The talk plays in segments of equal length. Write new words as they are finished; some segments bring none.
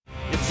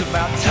It's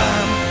about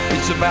time,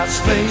 it's about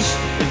space,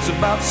 it's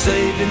about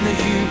saving the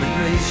human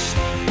race.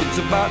 It's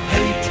about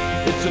hate,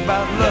 it's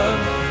about love,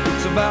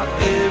 it's about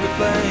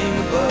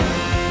everything above.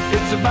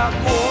 It's about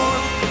war,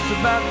 it's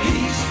about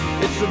peace,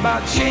 it's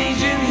about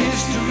changing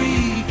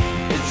history.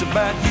 It's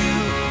about you,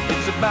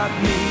 it's about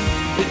me,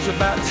 it's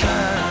about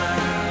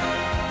time.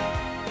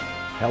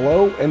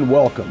 Hello and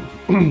welcome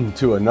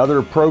to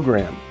another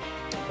program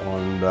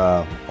on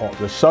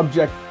the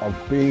subject of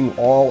being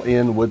all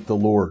in with the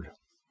Lord.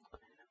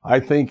 I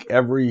think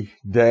every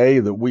day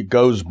that week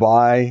goes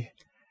by,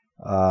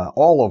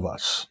 all of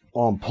us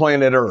on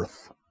planet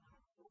Earth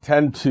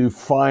tend to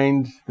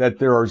find that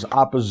there is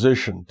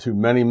opposition to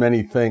many,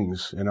 many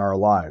things in our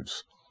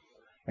lives.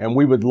 And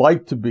we would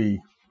like to be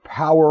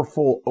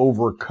powerful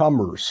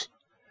overcomers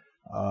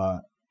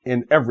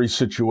in every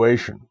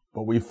situation.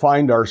 But we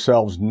find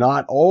ourselves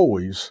not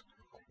always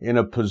in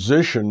a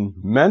position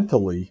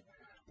mentally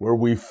where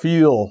we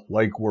feel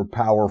like we're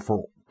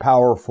powerful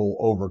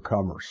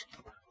overcomers.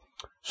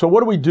 So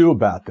what do we do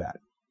about that?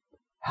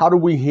 How do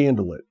we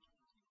handle it?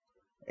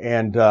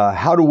 And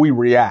how do we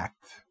react?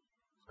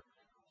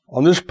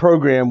 On this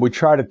program, we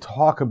try to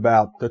talk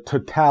about the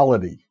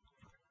totality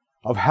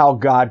of how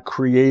God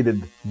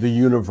created the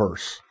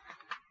universe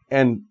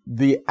and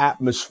the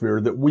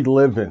atmosphere that we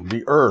live in,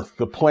 the earth,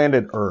 the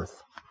planet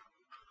Earth.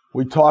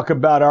 We talk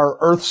about our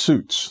earth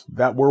suits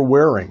that we're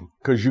wearing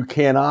because you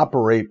can't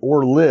operate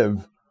or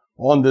live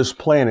on this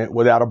planet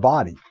without a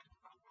body.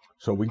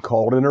 So we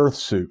call it an earth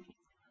suit.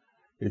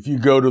 If you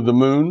go to the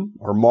moon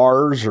or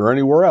Mars or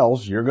anywhere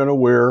else, you're going to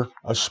wear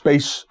a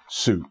space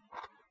suit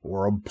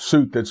or a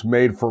suit that's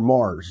made for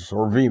Mars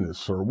or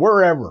Venus or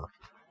wherever,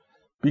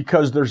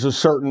 because there's a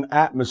certain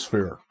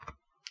atmosphere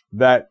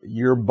that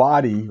your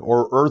body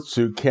or earth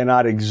suit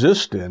cannot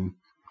exist in.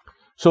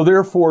 So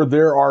therefore,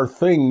 there are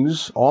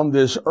things on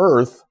this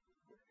earth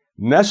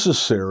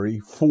necessary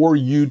for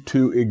you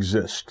to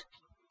exist.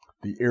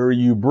 The air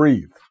you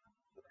breathe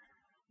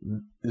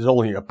is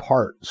only a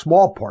part,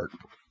 small part,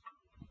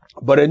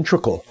 but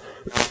integral,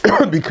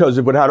 because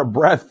if without a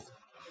breath,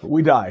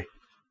 we die,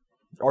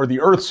 or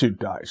the earth suit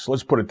dies.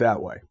 Let's put it that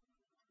way.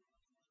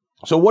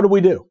 So what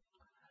do?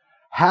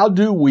 How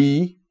do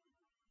we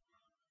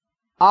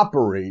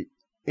operate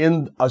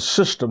in a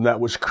system that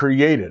was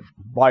created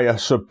by a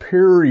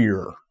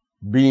superior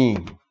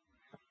being,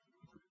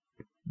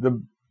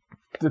 the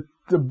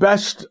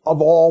best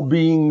of all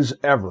beings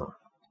ever,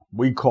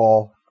 we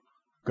call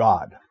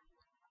God.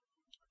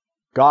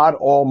 God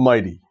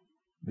Almighty,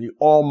 the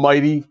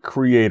Almighty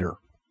Creator.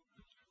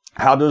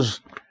 How does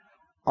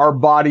our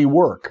body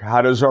work?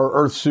 How does our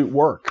earth suit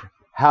work?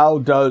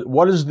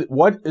 What is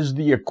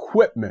the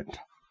equipment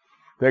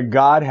that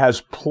God has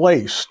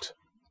placed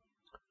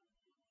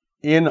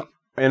in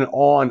and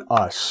on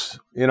us,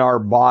 in our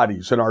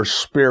bodies, in our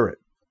spirit?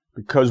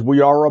 Because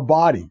we are a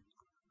body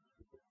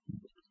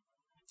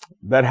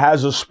that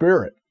has a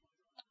spirit.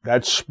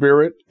 That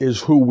spirit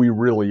is who we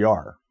really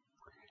are.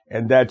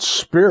 And that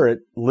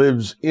spirit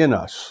lives in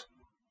us.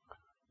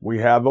 We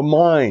have a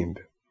mind,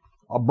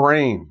 a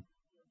brain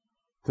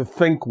to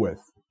think with,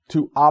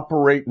 to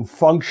operate in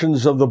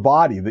functions of the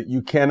body that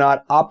you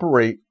cannot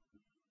operate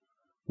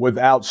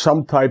without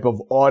some type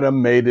of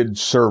automated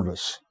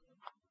service.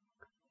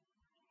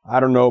 I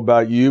don't know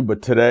about you,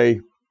 but today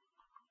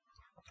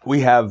we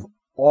have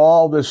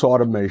all this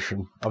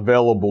automation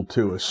available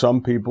to us.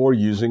 Some people are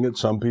using it,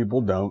 some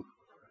people don't.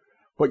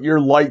 But your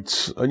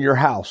lights in your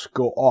house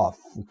go off.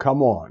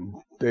 Come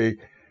on.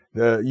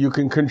 You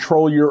can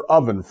control your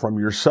oven from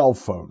your cell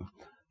phone.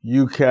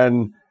 You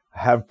can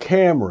have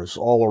cameras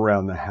all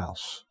around the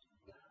house.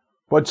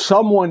 But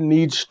someone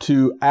needs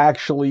to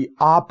actually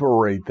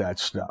operate that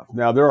stuff.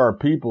 Now, there are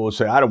people who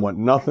say, I don't want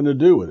nothing to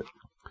do with it.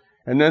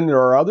 And then there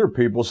are other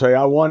people who say,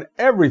 I want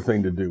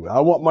everything to do with it.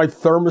 I want my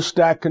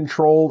thermostat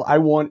controlled. I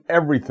want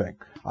everything.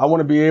 I want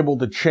to be able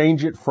to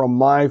change it from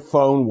my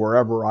phone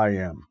wherever I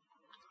am.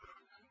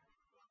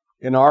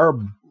 In our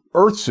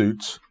earth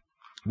suits,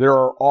 there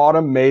are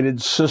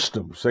automated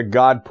systems that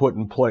God put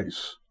in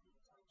place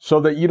so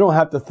that you don't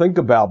have to think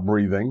about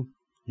breathing.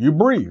 You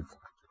breathe.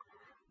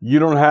 You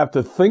don't have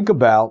to think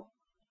about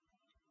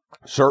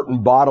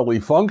certain bodily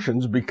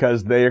functions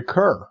because they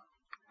occur.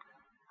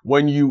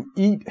 When you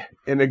eat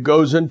and it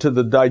goes into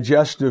the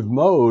digestive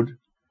mode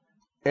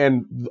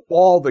and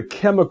all the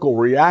chemical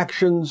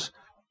reactions,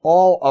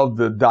 all of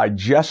the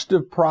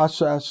digestive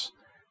process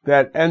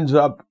that ends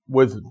up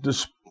with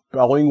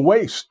dispelling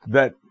waste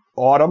that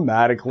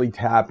automatically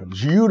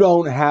happens. You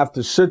don't have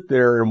to sit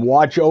there and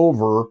watch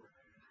over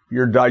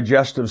your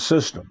digestive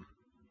system.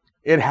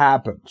 It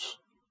happens.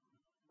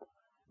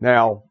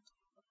 Now,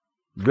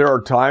 there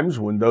are times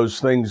when those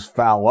things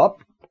foul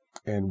up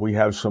and we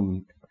have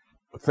some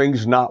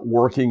things not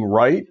working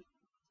right,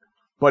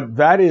 but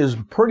that is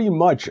pretty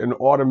much an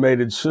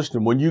automated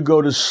system. When you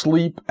go to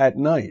sleep at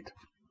night,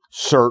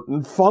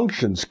 certain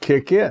functions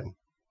kick in,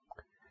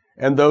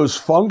 and those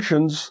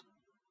functions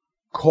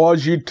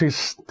cause you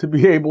to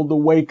be able to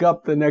wake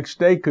up the next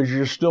day because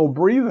you're still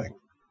breathing.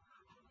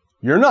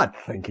 You're not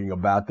thinking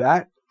about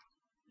that.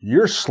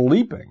 You're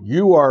sleeping.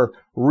 You are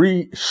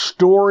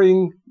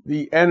restoring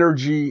the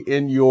energy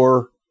in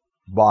your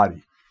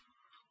body.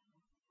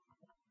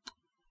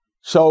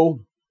 So,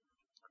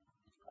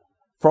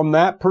 from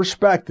that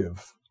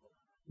perspective,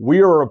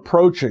 we are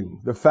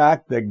approaching the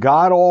fact that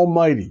God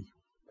Almighty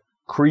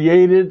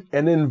created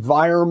an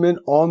environment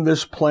on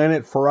this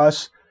planet for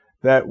us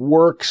that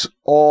works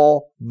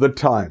all the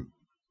time.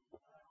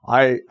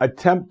 I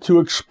attempt to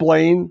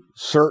explain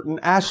certain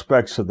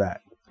aspects of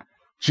that.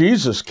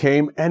 Jesus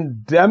came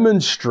and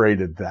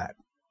demonstrated that.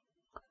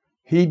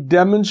 He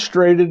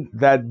demonstrated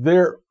that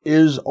there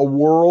is a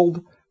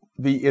world,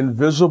 the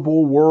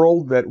invisible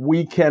world that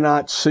we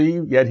cannot see,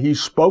 yet he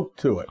spoke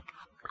to it.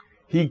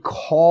 He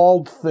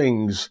called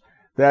things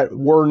that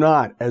were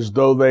not as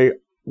though they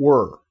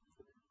were,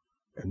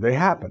 and they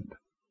happened.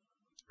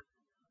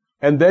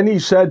 And then he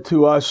said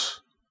to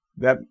us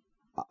that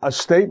a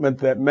statement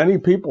that many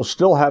people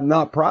still have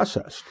not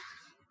processed.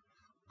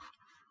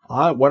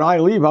 When I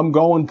leave, I'm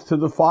going to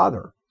the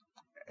Father,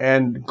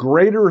 and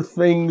greater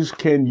things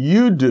can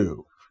you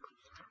do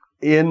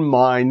in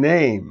my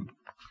name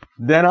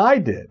than I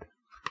did.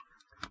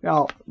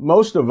 Now,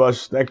 most of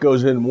us, that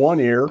goes in one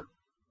ear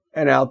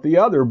and out the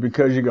other,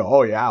 because you go,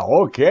 oh yeah,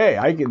 okay,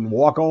 I can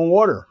walk on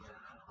water.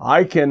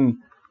 I can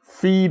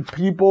feed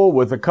people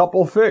with a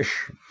couple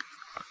fish.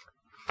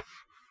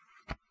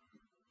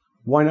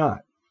 Why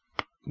not?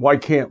 Why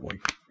can't we?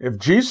 If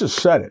Jesus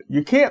said it,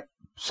 you can't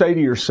say to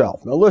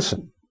yourself, now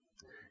listen,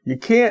 you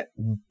can't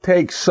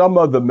take some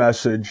of the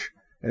message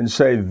and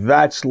say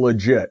that's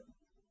legit,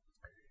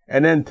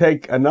 and then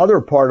take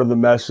another part of the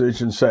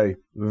message and say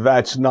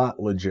that's not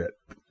legit.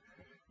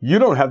 You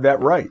don't have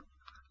that right.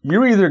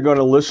 You're either going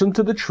to listen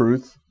to the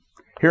truth,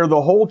 hear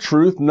the whole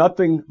truth,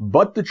 nothing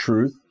but the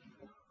truth,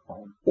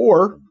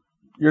 or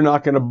you're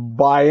not going to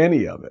buy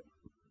any of it.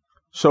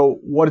 So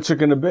what's it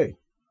going to be?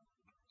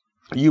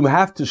 You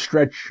have to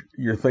stretch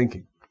your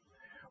thinking.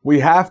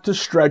 We have to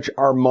stretch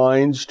our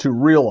minds to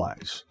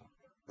realize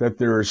that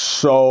there is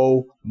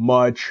so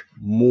much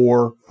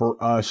more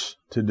for us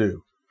to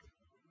do.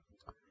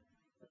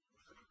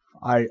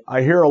 I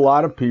hear a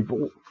lot of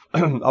people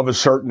of a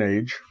certain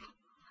age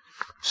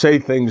say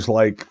things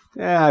like,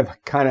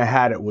 I've kind of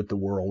had it with the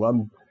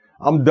world.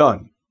 I'm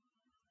done.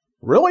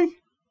 Really?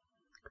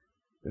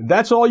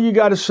 That's all you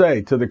got to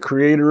say to the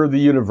creator of the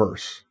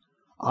universe.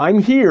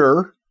 I'm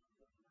here.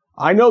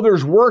 I know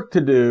there's work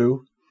to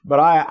do, but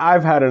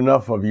I've had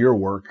enough of your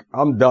work.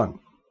 I'm done.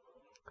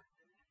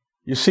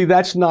 You see,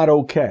 that's not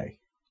okay.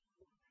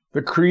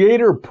 The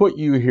Creator put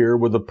you here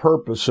with a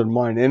purpose in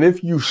mind. And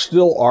if you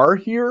still are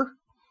here,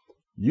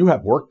 you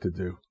have work to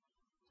do.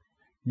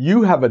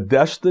 You have a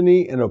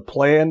destiny and a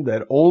plan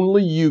that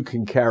only you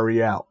can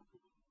carry out.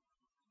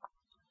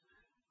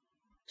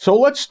 So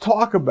let's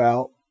talk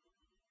about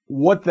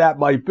what that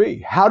might be.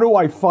 How do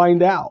I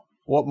find out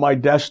what my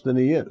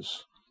destiny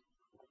is?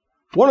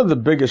 One of the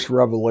biggest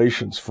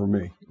revelations for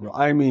me,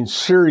 I mean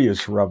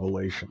serious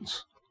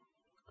revelations,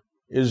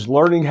 is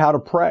learning how to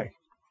pray.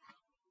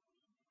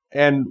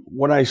 And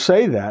when I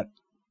say that,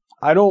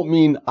 I don't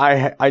mean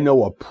I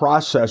know a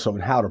process on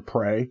how to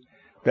pray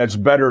that's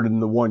better than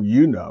the one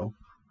you know.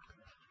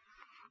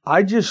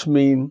 I just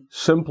mean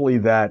simply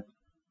that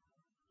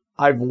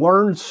I've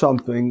learned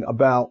something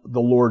about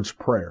the Lord's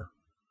Prayer.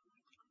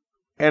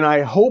 And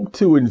I hope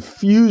to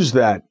infuse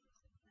that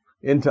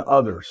into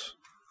others.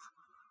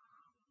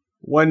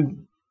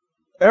 When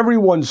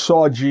everyone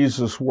saw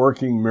Jesus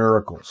working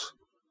miracles,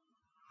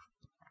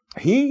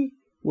 he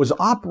was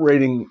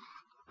operating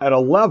at a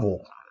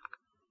level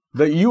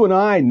that you and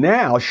I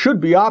now should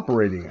be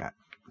operating at.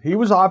 He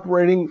was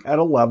operating at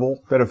a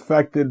level that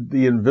affected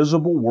the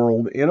invisible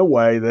world in a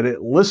way that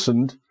it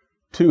listened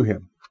to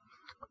him.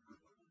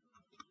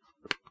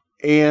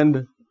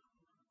 And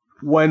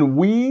when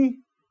we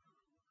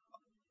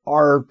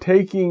are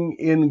taking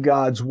in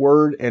God's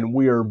word and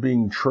we are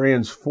being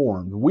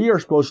transformed, we are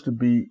supposed to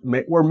be,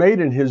 we're made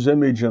in his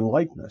image and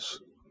likeness.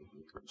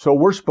 So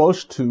we're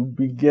supposed to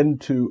begin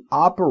to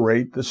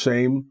operate the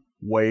same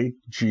way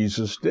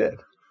Jesus did.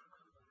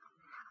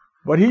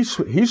 But he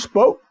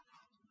spoke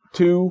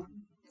to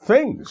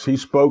things. He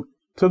spoke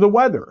to the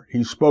weather.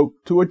 He spoke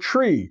to a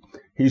tree.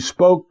 He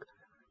spoke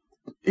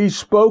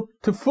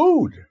to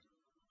food.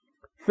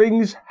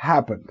 Things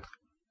happened.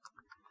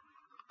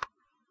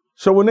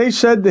 So when they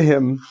said to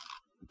him,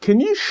 can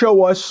you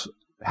show us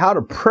how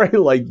to pray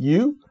like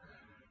you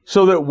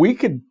so that we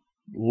could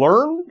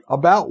learn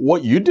about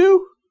what you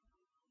do?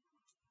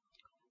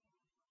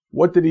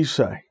 What did he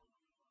say?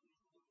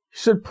 He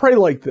said, pray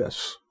like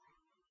this.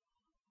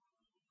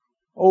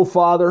 O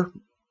Father,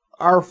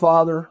 our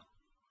Father,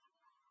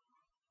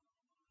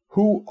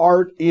 who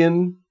art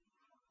in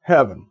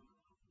heaven,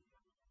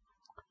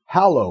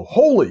 hallowed,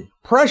 holy,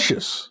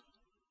 precious,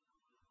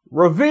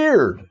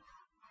 revered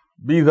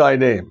be thy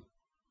name.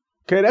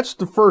 Okay, that's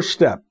the first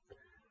step.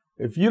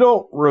 If you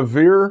don't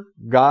revere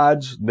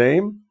God's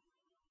name,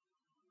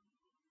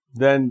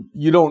 then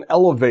you don't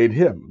elevate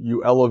him.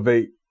 You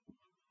elevate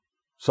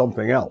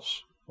something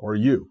else or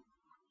you.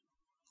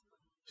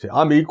 Say,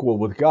 I'm equal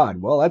with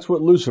God. Well, that's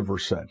what Lucifer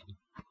said.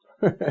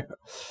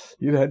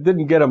 You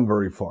didn't get him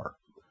very far.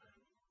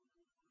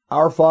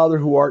 Our Father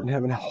who art in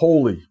heaven,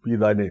 holy be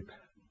thy name.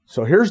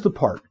 So here's the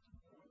part.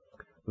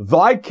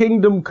 Thy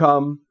kingdom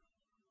come,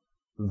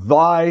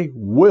 thy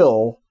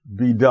will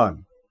be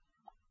done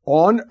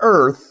on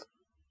earth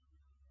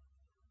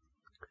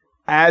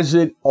as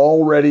it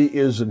already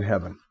is in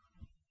heaven.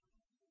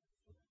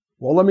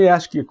 Well, let me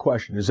ask you a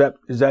question. Is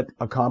that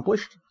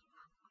accomplished?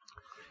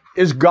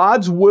 Is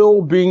God's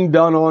will being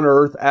done on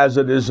earth as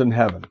it is in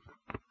heaven?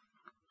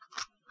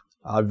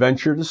 I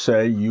venture to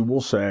say you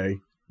will say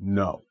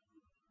no.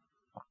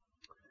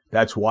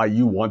 That's why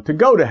you want to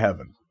go to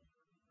heaven.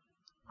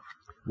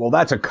 Well,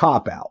 that's a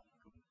cop-out.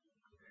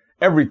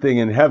 Everything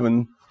in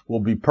heaven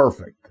will be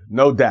perfect,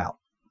 no doubt.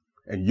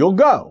 And you'll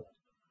go,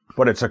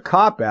 but it's a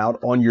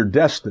cop-out on your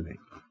destiny.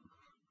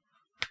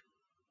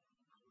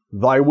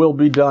 Thy will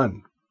be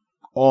done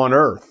on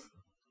earth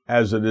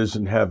as it is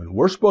in heaven.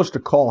 We're supposed to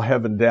call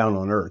heaven down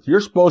on earth.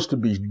 You're supposed to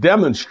be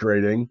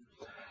demonstrating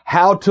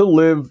how to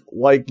live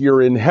like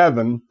you're in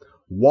heaven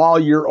while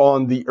you're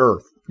on the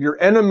earth.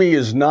 Your enemy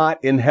is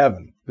not in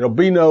heaven. There'll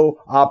be no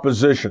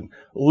opposition.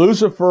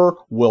 Lucifer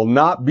will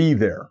not be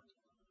there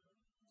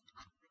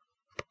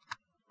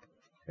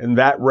in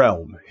that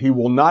realm. He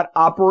will not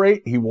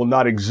operate. He will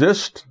not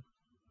exist,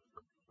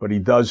 but he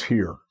does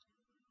here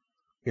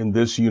in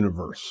this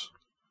universe.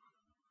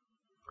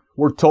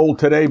 We're told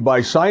today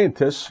by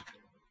scientists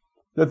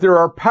that there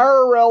are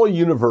parallel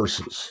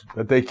universes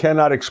that they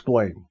cannot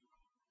explain.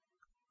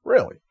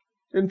 Really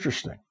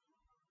interesting.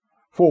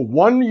 For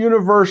one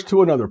universe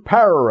to another,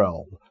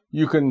 parallel,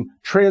 you can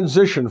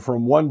transition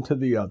from one to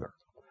the other.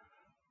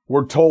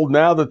 We're told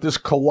now that this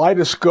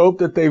kaleidoscope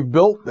that they've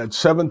built, that's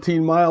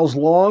 17 miles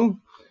long,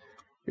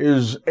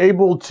 is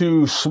able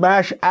to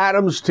smash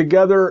atoms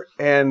together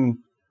and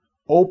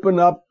open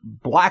up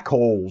black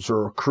holes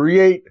or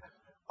create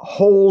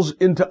holes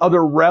into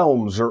other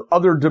realms or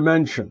other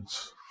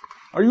dimensions.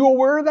 Are you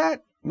aware of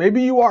that?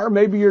 Maybe you are,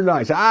 maybe you're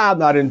not. I'm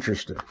not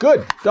interested.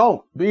 Good,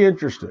 don't be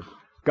interested.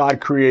 God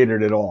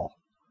created it all.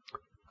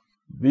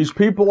 These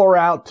people are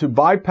out to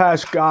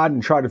bypass God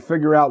and try to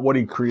figure out what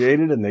he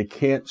created, and they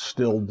can't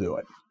still do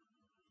it.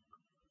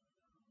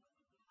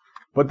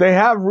 But they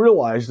have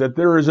realized that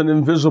there is an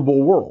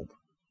invisible world.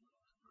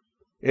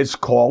 It's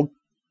called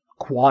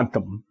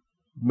quantum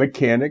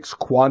mechanics,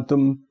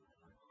 quantum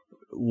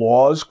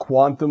laws,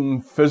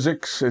 quantum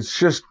physics. It's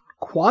just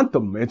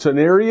quantum. It's an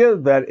area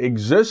that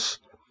exists.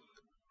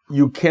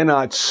 You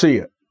cannot see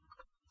it.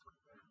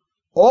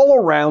 All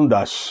around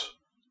us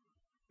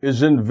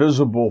is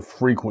invisible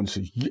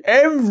frequency.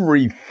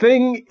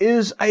 Everything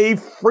is a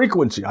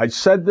frequency. I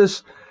said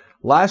this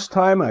last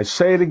time. I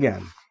say it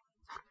again.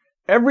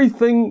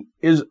 Everything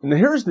is, and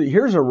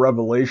here's a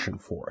revelation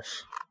for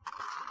us.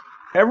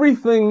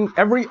 Everything,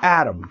 every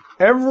atom,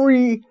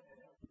 every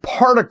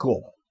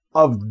particle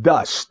of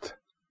dust,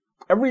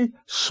 every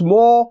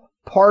small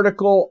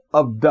particle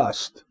of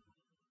dust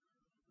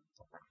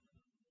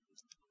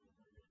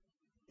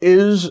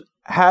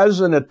has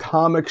an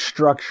atomic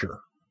structure.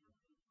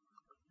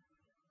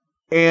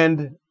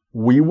 And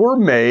we were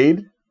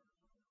made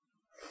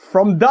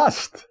from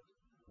dust.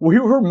 We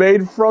were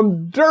made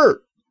from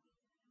dirt.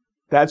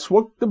 That's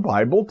what the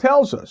Bible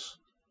tells us.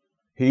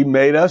 He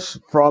made us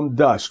from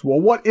dust.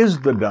 Well, what is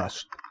the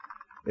dust?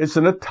 It's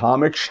an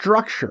atomic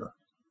structure.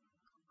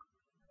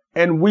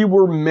 And we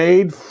were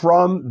made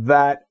from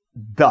that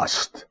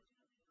dust.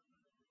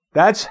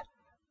 That's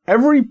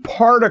every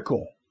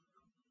particle,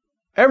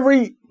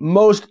 every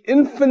most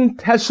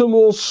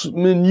infinitesimal,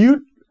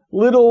 minute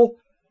little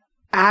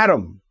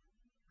atom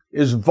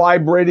is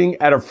vibrating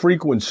at a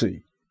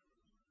frequency.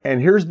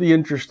 And here's the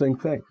interesting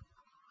thing.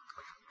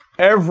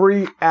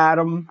 Every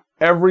atom,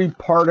 every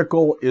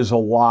particle is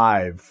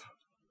alive.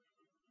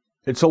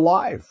 It's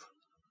alive.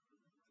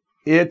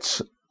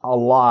 It's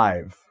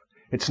alive.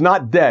 It's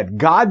not dead.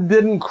 God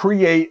didn't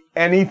create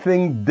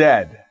anything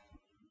dead.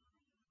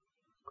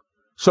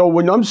 So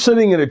when I'm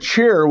sitting in a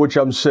chair, which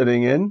I'm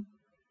sitting in,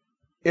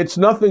 it's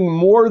nothing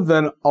more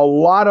than a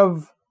lot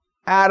of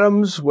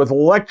atoms with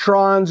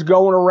electrons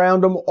going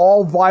around them,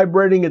 all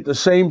vibrating at the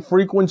same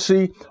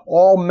frequency,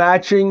 all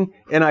matching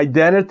in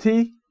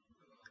identity,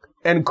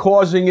 and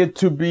causing it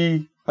to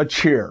be a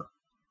chair.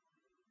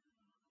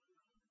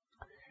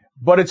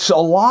 But it's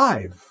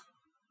alive.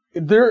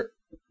 There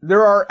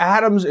are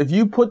atoms. If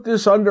you put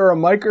this under a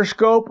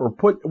microscope or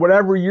put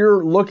whatever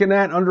you're looking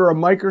at under a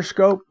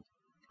microscope,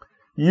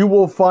 you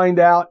will find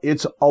out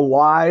it's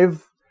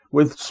alive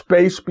with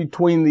space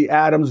between the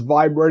atoms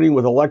vibrating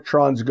with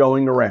electrons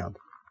going around.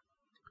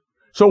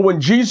 So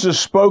when Jesus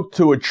spoke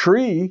to a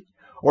tree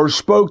or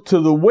spoke to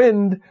the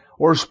wind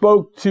or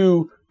spoke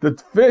to the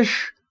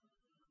fish,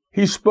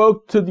 he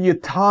spoke to the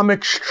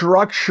atomic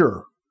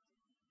structure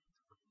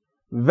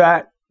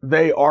that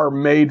they are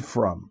made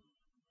from.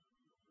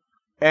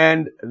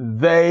 And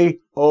they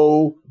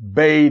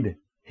obeyed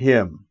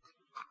him.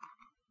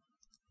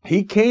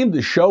 He came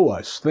to show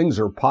us things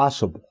are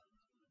possible.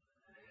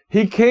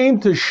 He came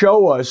to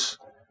show us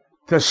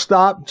to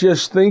stop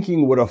just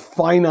thinking with a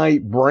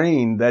finite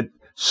brain that's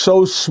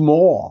so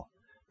small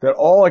that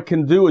all it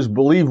can do is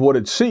believe what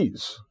it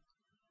sees.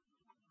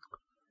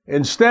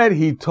 Instead,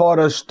 he taught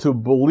us to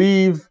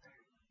believe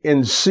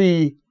and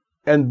see,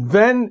 and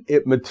then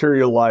it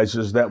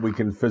materializes that we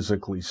can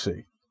physically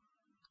see.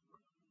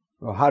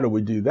 Well, how do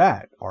we do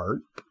that,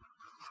 Art?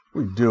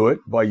 We do it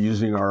by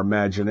using our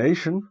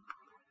imagination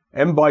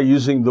and by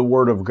using the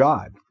Word of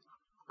God.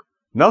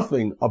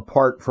 Nothing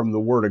apart from the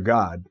Word of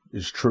God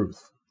is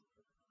truth.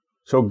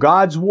 So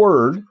God's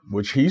Word,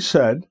 which He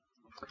said,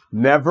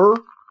 never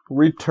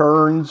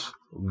returns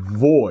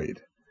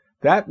void.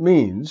 That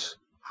means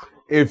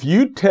if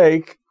you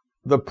take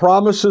the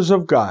promises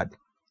of God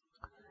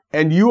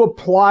and you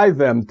apply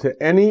them to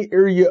any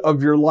area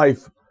of your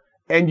life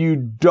and you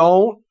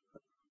don't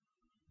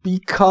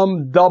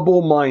become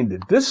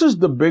double-minded. This is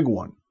the big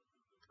one.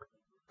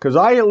 Because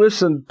I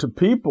listen to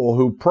people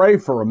who pray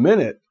for a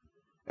minute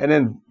and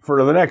then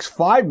for the next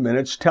 5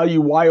 minutes tell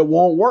you why it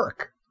won't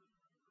work.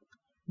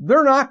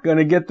 They're not going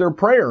to get their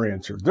prayer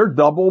answered. They're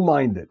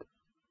double-minded.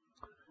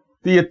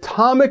 The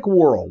atomic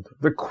world,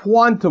 the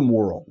quantum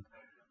world,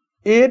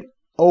 it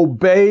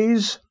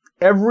obeys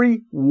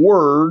every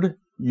word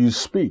you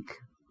speak.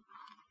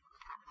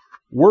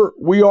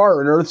 We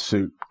are an earth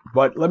suit,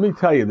 but let me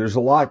tell you, there's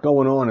a lot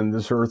going on in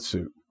this earth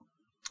suit.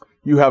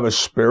 You have a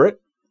spirit.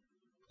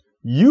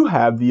 You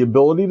have the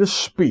ability to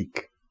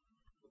speak.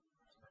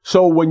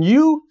 So when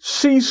you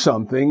see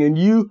something and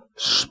you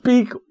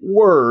speak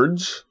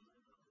words,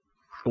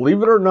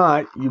 believe it or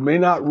not, you may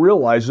not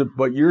realize it,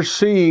 but you're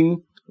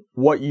seeing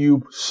what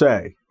you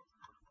say.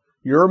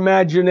 Your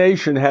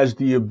imagination has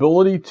the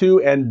ability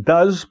to and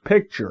does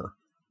picture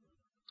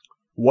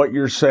what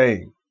you're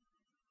saying.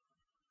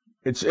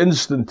 It's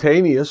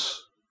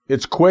instantaneous.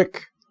 It's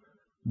quick.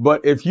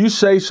 But if you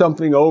say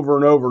something over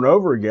and over and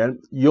over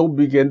again, you'll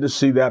begin to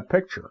see that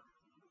picture.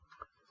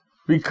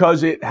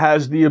 Because it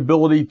has the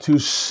ability to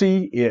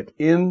see it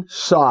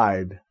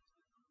inside.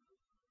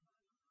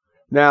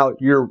 Now,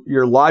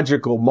 your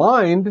logical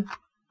mind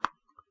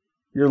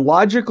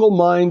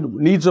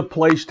needs a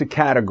place to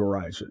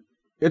categorize it.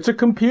 It's a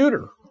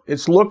computer.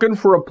 It's looking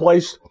for a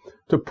place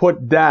to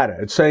put data.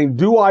 It's saying,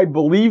 do I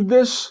believe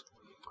this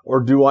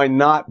or do I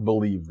not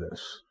believe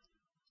this?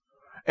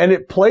 And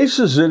it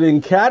places it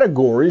in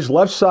categories,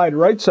 left side,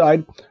 right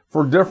side,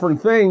 for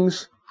different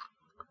things.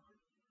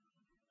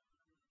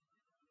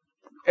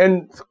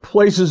 And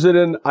places it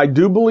in, I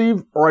do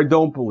believe or I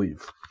don't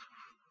believe.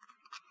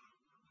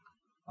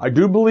 I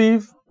do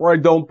believe or I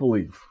don't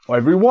believe. Well,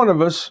 every one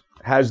of us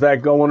has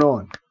that going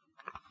on.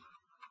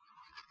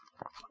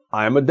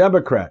 I am a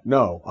Democrat.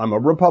 No, I'm a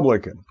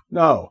Republican.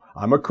 No,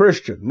 I'm a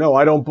Christian. No,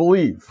 I don't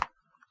believe.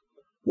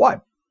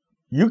 What?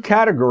 You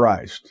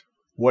categorized.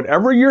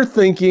 Whatever you're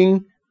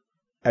thinking,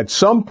 at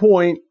some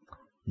point,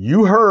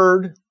 you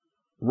heard,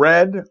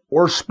 read,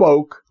 or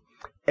spoke,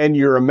 and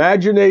your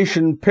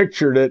imagination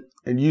pictured it,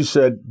 and you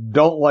said,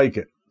 don't like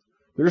it.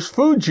 There's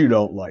foods you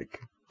don't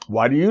like.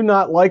 Why do you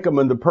not like them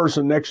and the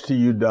person next to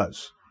you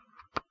does?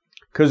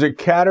 Because it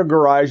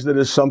categorized it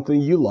as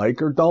something you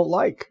like or don't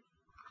like.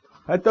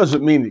 That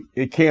doesn't mean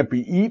it can't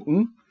be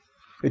eaten.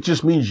 It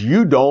just means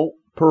you don't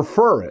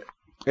prefer it.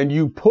 And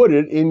you put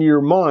it in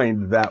your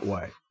mind that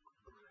way.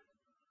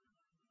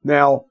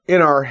 Now,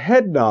 in our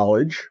head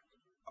knowledge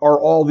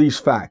are all these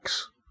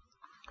facts.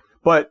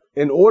 But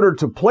in order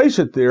to place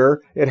it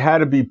there, it had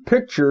to be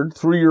pictured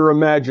through your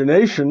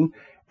imagination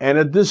and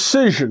a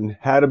decision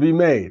had to be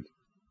made.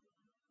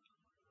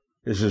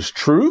 Is this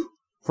true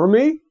for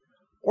me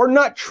or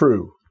not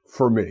true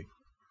for me?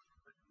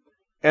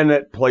 And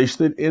it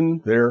placed it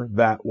in there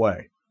that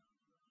way.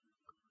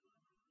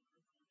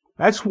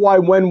 That's why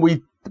when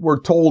we were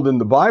told in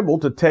the Bible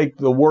to take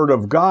the Word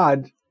of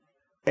God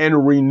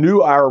and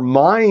renew our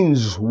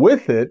minds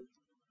with it,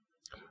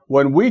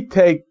 when we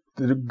take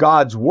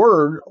God's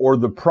Word or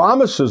the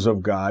promises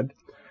of God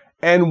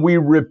and we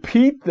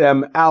repeat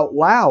them out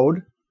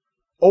loud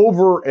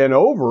over and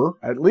over,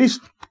 at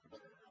least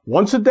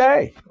once a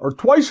day or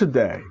twice a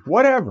day,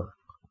 whatever,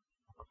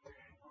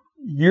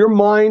 your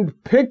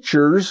mind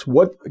pictures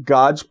what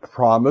God's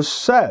promise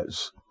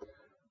says.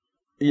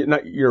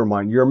 Not your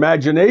mind, your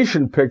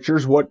imagination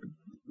pictures what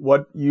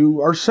you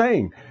are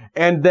saying.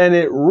 And then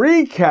it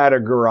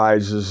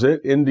recategorizes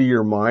it into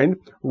your mind,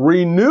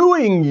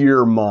 renewing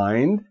your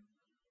mind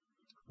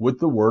with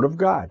the Word of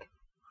God.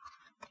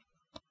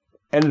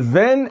 And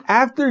then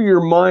after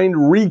your mind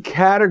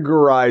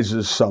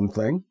recategorizes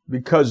something,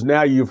 because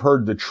now you've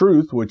heard the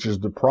truth, which is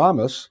the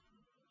promise,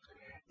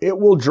 it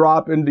will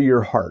drop into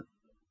your heart.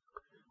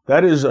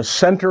 That is a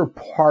center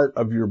part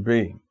of your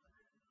being.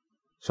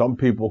 Some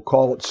people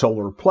call it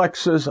solar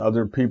plexus.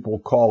 Other people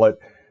call it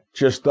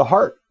just the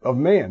heart of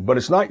man. But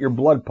it's not your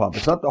blood pump.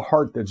 It's not the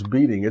heart that's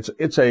beating.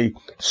 It's a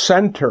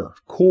center,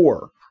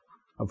 core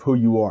of who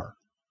you are.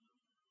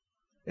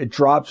 It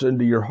drops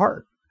into your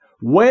heart.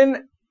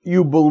 When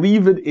you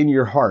believe it in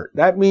your heart,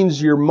 that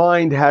means your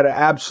mind had to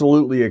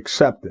absolutely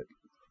accept it.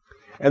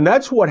 And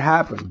that's what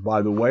happened,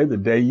 by the way, the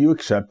day you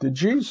accepted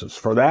Jesus.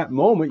 For that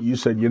moment, you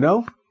said,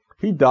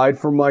 He died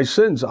for my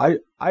sins. I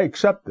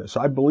accept this.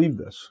 I believe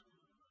this.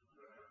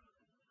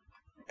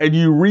 And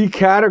you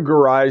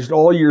recategorized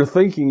all your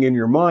thinking in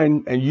your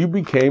mind, and you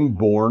became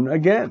born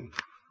again.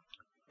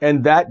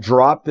 And that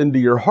dropped into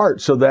your heart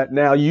so that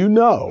now you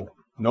know,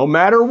 no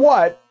matter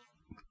what,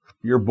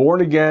 you're born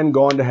again,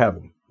 going to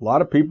heaven. A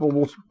lot of people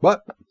will,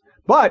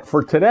 but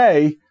for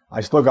today,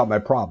 I still got my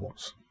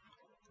problems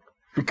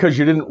because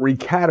you didn't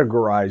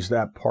recategorize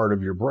that part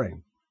of your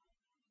brain.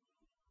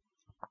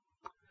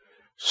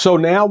 So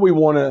now we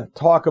want to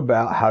talk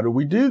about how do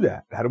we do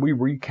that? How do we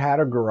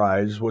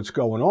recategorize what's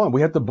going on? We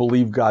have to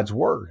believe God's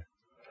word.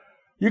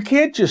 You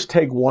can't just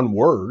take one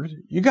word.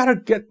 You got to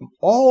get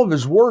all of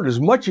his word as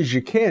much as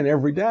you can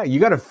every day. You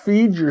got to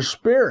feed your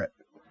spirit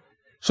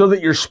so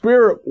that your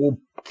spirit will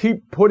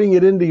keep putting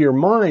it into your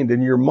mind,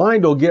 and your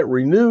mind will get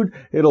renewed.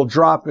 It'll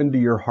drop into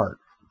your heart.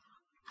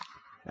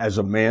 As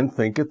a man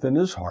thinketh in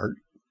his heart,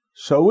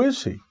 so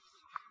is he.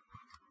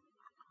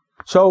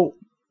 So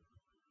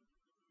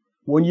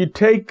when you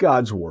take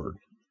God's word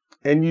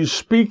and you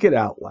speak it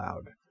out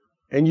loud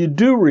and you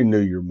do renew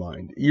your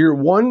mind, you're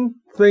one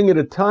thing at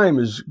a time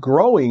is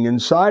growing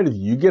inside of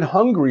you. You get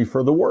hungry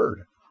for the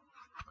word.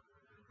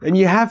 And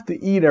you have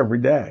to eat every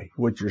day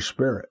with your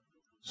spirit.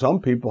 Some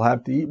people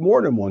have to eat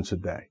more than once a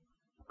day.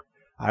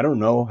 I don't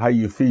know how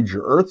you feed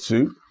your earth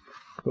suit,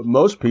 but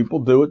most people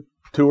do it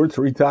 2 or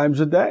 3 times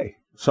a day.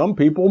 Some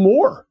people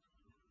more.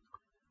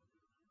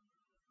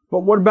 But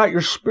what about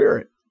your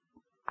spirit?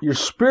 Your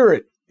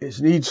spirit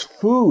needs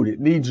food. It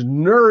needs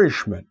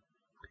nourishment.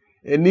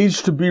 It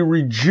needs to be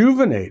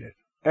rejuvenated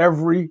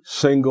every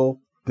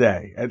single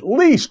day, at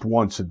least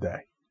once a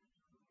day.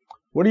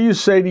 What do you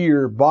say to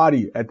your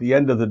body at the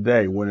end of the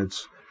day when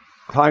it's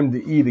time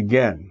to eat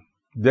again,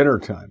 dinner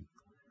time?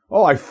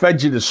 Oh, I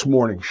fed you this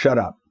morning. Shut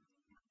up.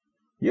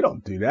 You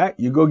don't do that.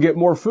 You go get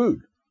more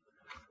food.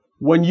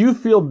 When you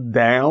feel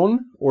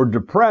down or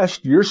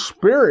depressed, your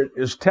spirit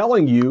is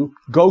telling you,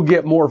 go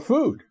get more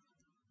food.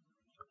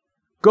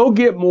 Go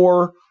get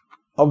more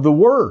of the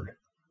word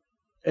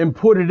and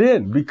put it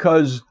in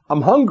because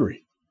I'm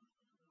hungry.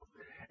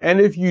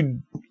 And if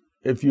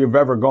you've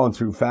ever gone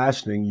through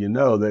fasting, you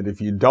know that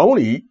if you don't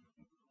eat,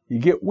 you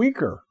get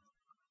weaker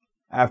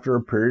after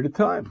a period of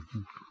time.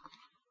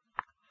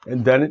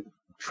 And then it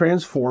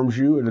transforms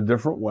you in a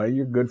different way.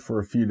 You're good for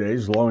a few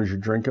days as long as you're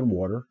drinking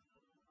water.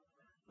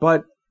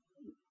 But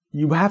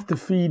you have to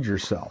feed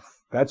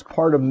yourself. That's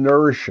part of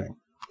nourishing.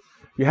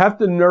 You have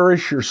to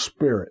nourish your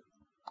spirit.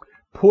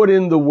 Put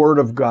in the Word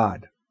of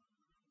God.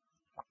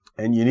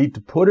 And you need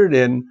to put it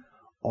in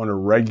on a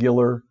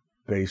regular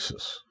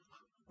basis.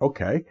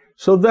 Okay,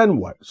 so then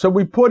what? So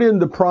we put in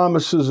the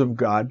promises of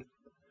God.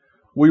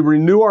 We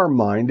renew our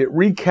mind. It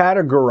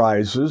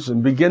recategorizes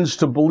and begins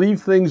to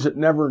believe things it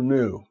never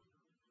knew.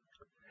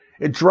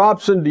 It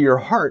drops into your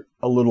heart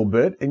a little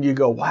bit, and you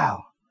go,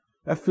 wow,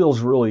 that feels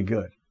really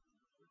good.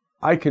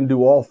 I can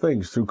do all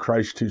things through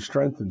Christ who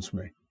strengthens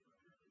me.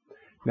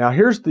 Now,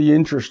 here's the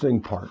interesting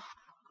part.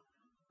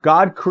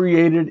 God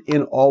created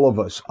in all of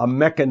us a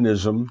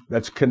mechanism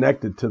that's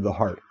connected to the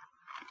heart.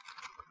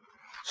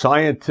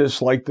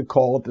 Scientists like to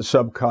call it the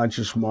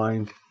subconscious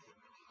mind,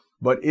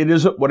 but it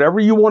isn't. Whatever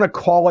you want to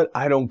call it,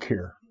 I don't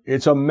care.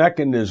 It's a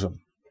mechanism,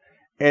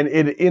 and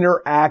it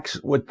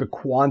interacts with the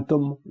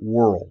quantum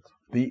world,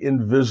 the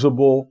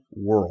invisible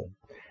world.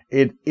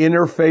 It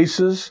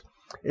interfaces.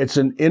 It's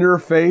an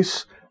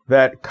interface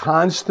that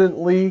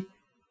constantly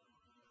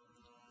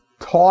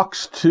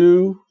talks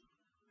to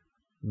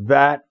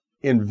that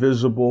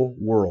invisible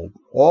world.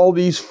 All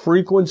these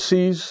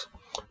frequencies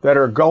that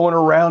are going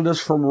around us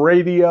from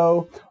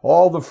radio,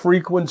 all the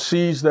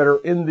frequencies that are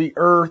in the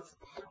earth,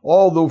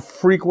 all the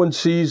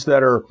frequencies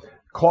that are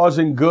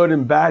causing good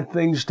and bad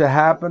things to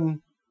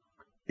happen,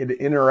 it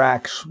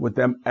interacts with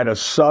them at a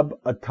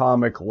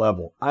subatomic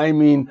level. I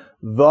mean,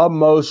 the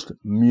most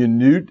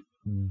minute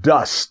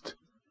dust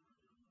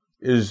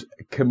is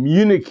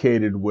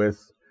communicated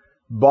with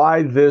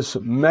by this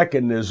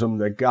mechanism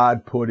that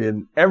God put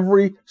in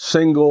every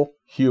single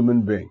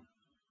human being.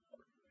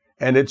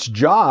 And its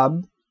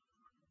job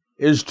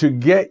is to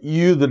get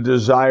you the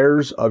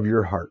desires of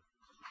your heart.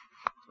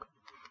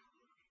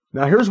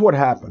 Now, here's what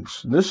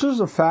happens. This is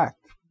a fact,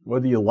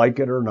 whether you like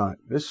it or not.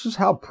 This is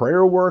how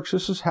prayer works.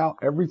 This is how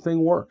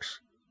everything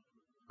works.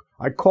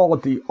 I call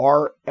it the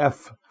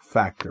RF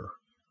factor.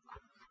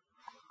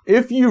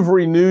 If you've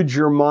renewed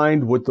your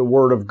mind with the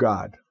Word of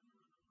God,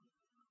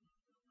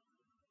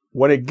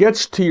 when it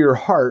gets to your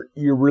heart,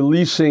 you're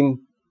releasing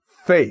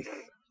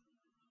faith.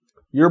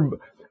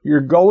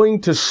 You're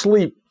going to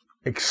sleep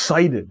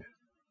excited,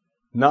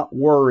 not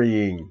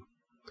worrying.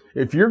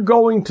 If you're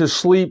going to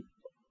sleep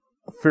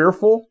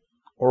fearful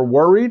or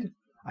worried,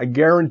 I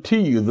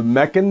guarantee you the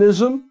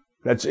mechanism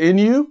that's in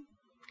you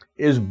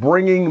is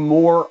bringing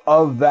more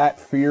of that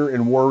fear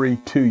and worry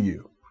to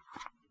you.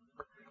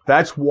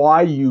 That's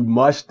why you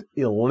must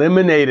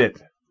eliminate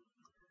it.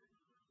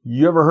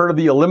 You ever heard of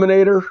the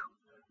eliminator?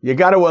 You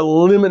got to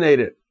eliminate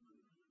it.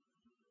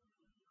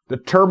 The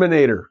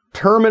Terminator.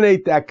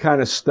 Terminate that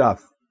kind of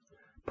stuff.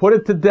 Put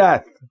it to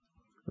death.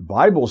 The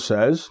Bible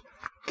says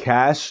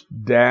cast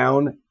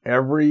down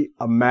every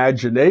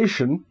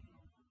imagination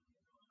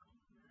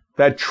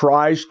that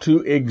tries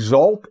to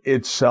exalt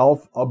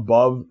itself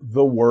above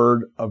the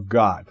Word of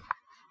God.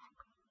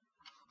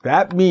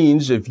 That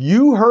means if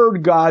you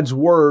heard God's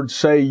Word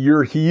say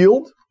you're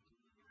healed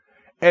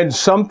and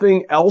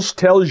something else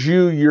tells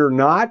you you're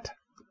not,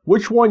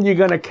 which one are you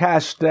going to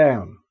cast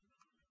down?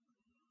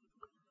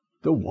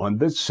 The one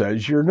that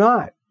says you're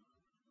not.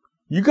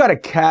 You got to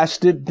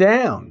cast it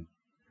down.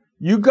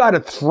 You got to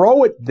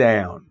throw it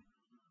down.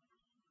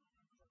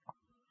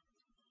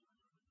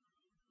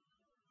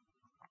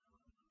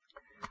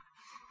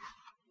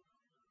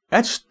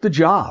 That's the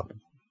job.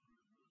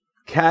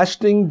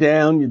 Casting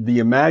down the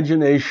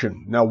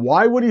imagination. Now,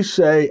 why would he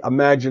say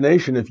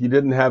imagination if you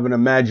didn't have an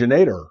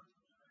imaginator?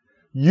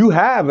 You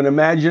have an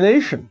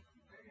imagination.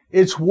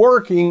 It's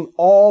working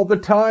all the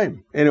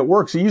time, and it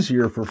works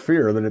easier for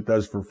fear than it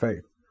does for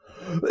faith.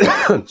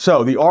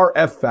 So the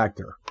RF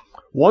factor.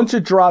 Once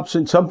it drops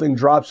in, something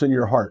drops in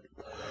your heart.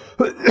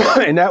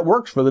 And that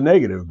works for the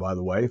negative, by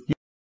the way. If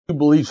you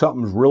believe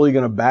something's really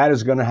bad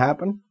is going to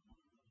happen,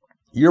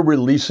 you're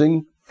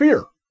releasing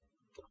fear.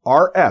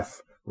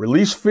 RF,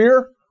 release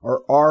fear,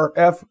 or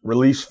RF,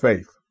 release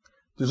faith.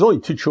 There's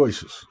only two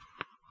choices.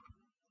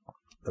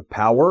 The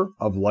power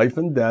of life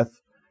and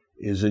death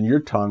is in your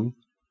tongue.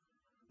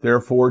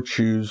 Therefore,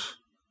 choose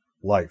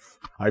life.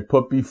 I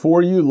put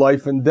before you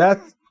life and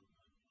death.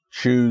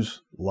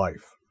 Choose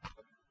life.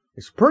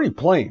 It's pretty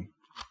plain.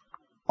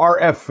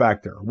 RF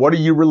factor. What are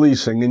you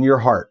releasing in your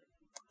heart?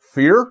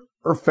 Fear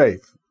or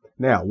faith?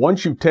 Now,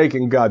 once you've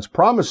taken God's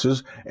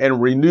promises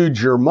and renewed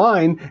your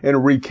mind and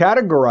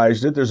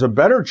recategorized it, there's a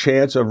better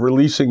chance of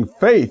releasing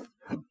faith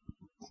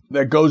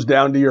that goes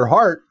down to your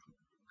heart.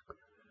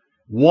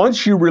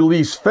 Once you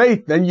release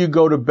faith, then you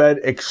go to bed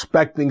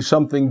expecting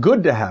something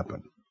good to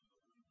happen.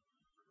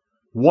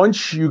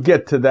 Once you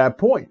get to that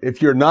point.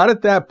 If you're not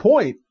at that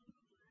point,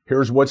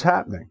 here's what's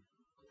happening.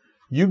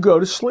 You go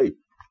to sleep.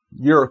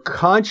 Your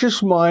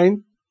conscious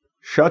mind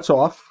shuts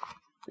off.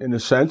 In a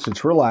sense,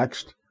 it's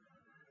relaxed.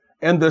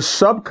 And the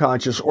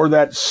subconscious, or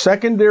that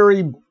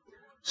secondary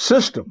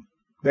system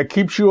that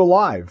keeps you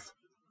alive,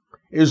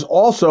 is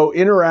also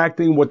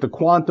interacting with the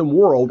quantum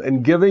world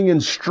and giving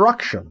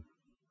instruction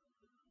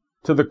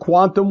to the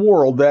quantum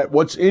world that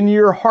what's in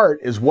your heart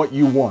is what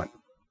you want.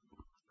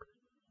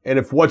 And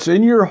if what's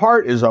in your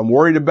heart is, I'm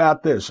worried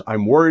about this,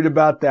 I'm worried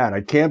about that,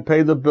 I can't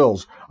pay the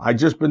bills, I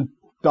just been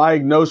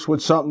diagnosed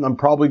with something, I'm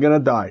probably going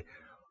to die.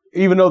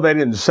 Even though they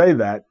didn't say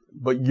that,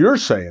 but you're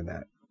saying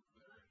that.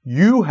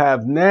 You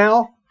have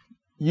now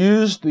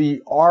used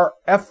the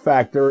RF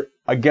factor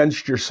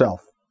against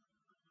yourself.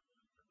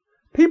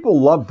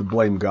 People love to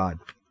blame God.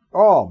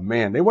 Oh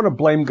man, they want to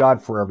blame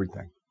God for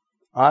everything.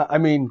 I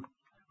mean,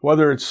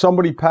 whether it's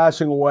somebody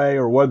passing away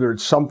or whether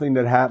it's something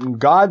that happened,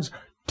 God's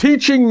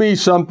teaching me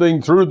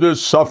something through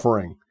this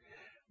suffering.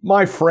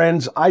 My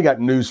friends, I got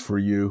news for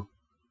you.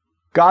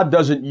 God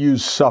doesn't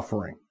use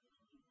suffering.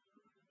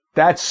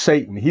 That's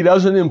Satan. He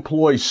doesn't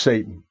employ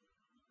Satan.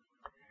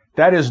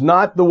 That is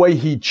not the way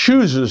he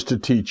chooses to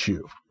teach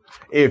you.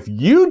 If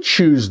you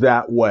choose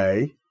that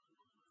way,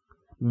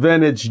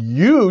 then it's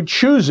you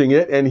choosing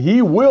it, and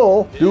he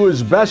will do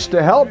his best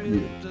to help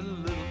you.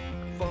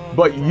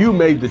 But you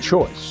made the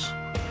choice.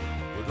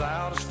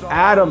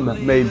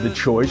 Adam made the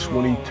choice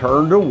when he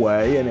turned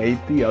away and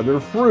ate the other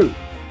fruit.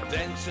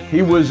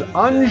 He was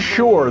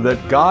unsure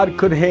that God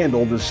could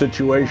handle the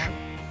situation.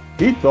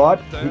 He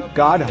thought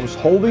God was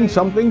holding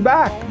something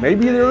back.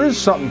 Maybe there is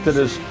something to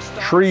this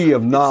tree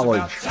of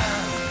knowledge.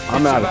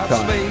 I'm out of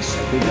time. I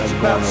think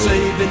I've gone over. So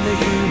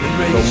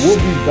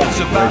we'll be back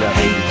right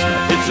after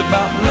this. It's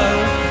about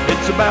love.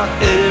 It's about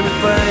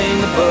everything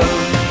above.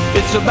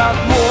 It's about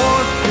war.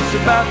 It's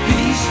about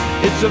peace.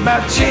 It's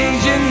about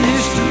changing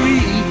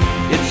history.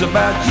 It's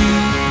about you.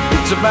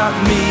 It's about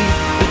me.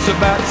 It's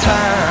about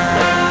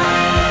time.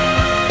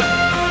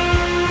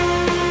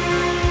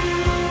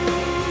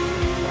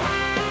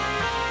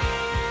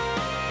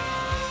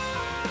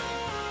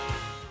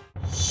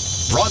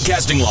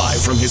 Broadcasting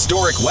live from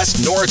historic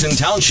West Norriton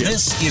Township.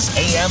 This is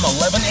AM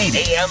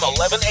 1180. AM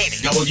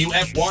 1180.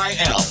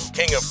 WFYL.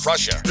 King of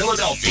Prussia,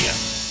 Philadelphia.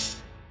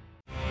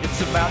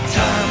 It's about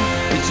time.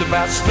 It's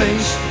about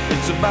space.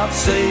 It's about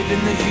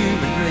saving the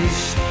human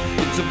race.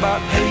 It's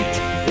about hate.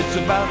 It's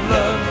about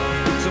love.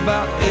 It's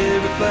about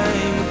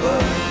everything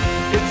above.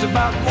 It's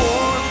about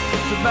war.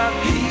 It's about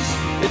peace.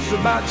 It's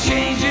about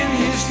changing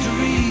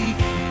history.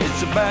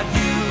 It's about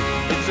you.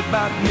 It's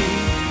about me.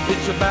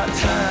 It's about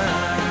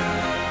time.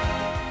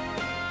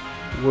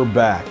 We're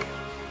back.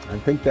 I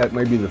think that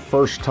may be the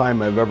first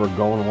time I've ever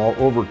gone all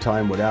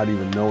overtime without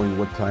even knowing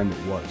what time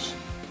it was.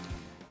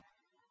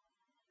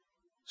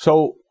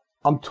 So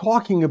I'm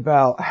talking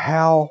about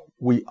how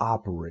we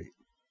operate.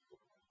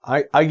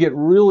 I get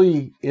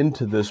really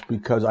into this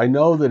because I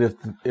know that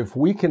if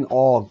we can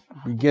all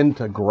begin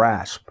to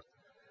grasp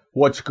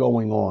what's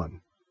going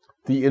on,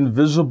 the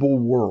invisible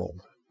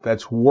world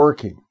that's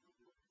working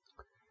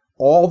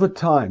all the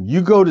time.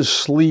 You go to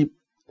sleep,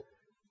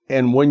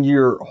 and when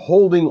you're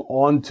holding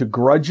on to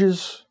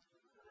grudges,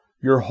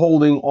 you're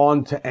holding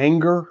on to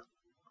anger,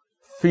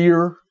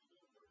 fear,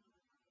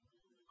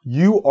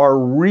 you are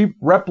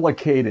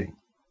replicating.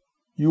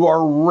 You are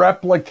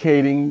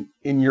replicating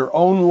in your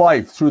own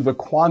life through the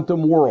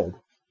quantum world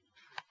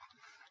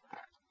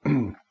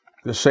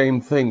the same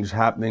things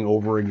happening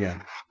over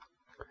again.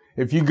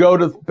 If you go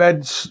to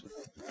bed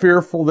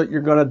fearful that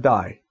you're going to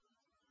die,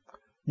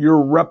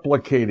 you're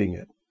replicating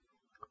it.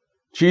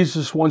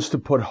 Jesus wants to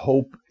put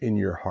hope in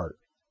your heart.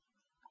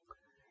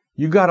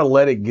 You got to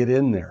let it get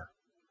in there.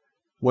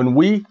 When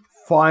we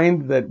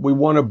find that we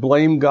want to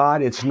blame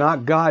God, it's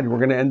not God we're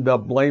going to end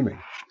up blaming.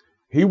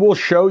 He will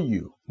show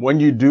you when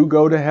you do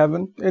go to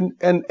heaven,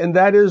 and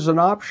that is an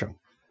option.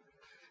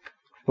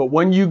 But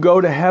when you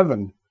go to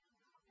heaven,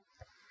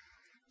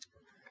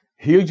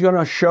 He's going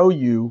to show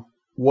you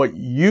what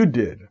you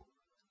did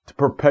to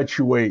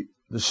perpetuate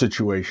the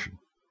situation,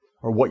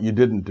 or what you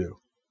didn't do.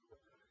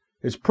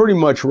 It's pretty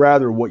much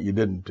rather what you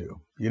didn't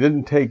do. You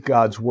didn't take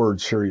God's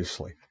word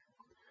seriously.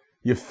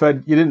 You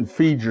didn't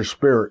feed your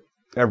spirit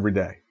every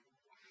day,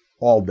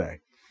 all day.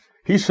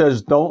 He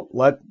says, don't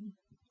let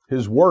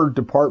His word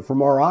depart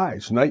from our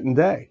eyes night and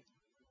day.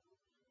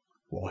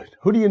 Well,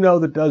 who do you know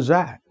that does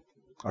that?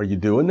 Are you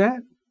doing that?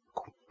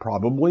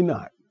 Probably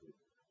not.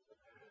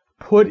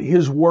 Put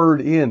His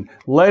word in.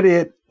 Let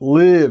it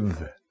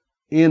live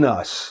in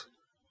us,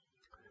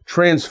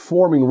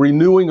 transforming,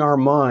 renewing our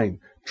mind,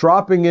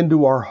 dropping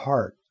into our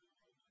heart.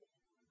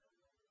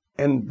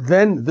 And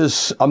then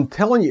I'm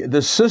telling you,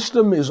 the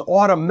system is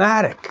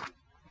automatic.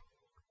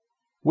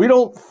 We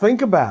don't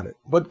think about it,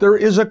 but there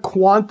is a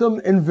quantum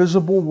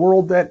invisible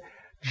world that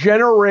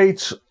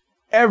generates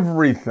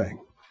everything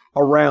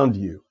around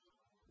you.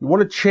 You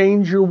want to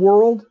change your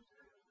world?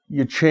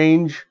 You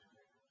change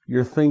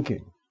your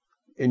thinking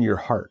in your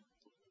heart.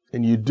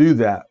 And you do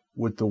that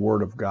with the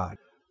Word of God.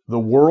 The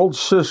world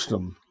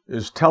system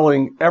is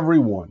telling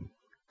everyone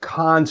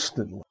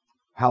constantly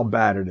how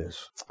bad it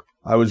is.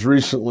 I was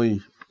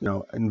recently,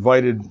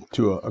 invited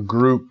to a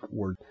group.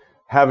 We're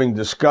having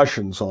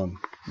discussions on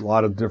a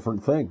lot of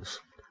different things.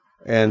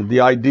 And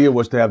the idea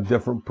was to have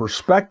different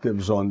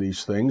perspectives on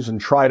these things and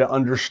try to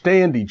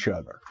understand each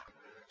other.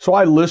 So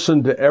I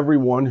listened to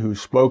everyone who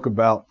spoke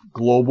about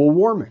global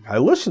warming. I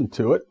listened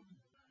to it.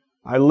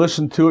 I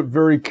listened to it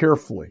very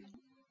carefully.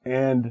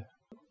 And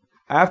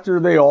after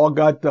they all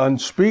got done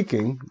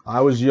speaking,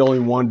 I was the only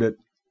one that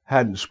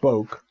hadn't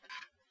spoke.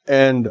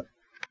 And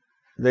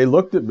they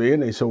looked at me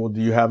and they said, well,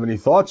 do you have any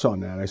thoughts on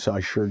that? I said, I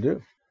sure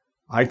do.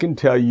 I can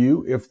tell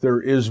you if there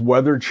is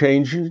weather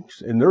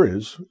changes, and there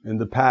is, in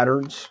the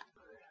patterns.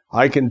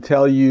 I can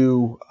tell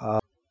you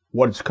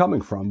what it's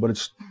coming from, but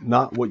it's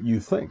not what you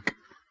think.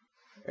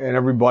 And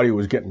everybody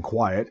was getting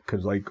quiet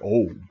because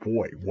oh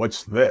boy,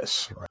 what's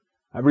this? Right?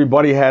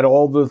 Everybody had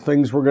all the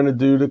things we're going to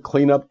do to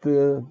clean up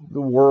the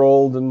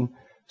world and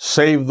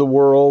save the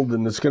world,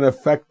 and it's going to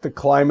affect the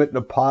climate in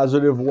a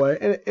positive way.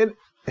 And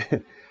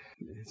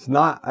it's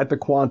not at the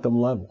quantum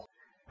level.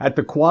 At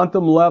the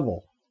quantum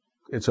level,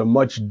 it's a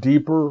much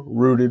deeper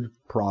rooted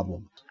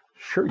problem.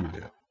 Sure you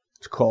do.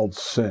 It's called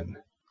sin.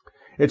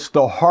 It's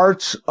the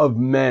hearts of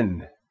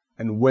men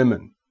and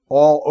women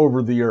all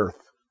over the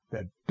earth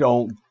that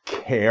don't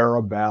care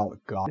about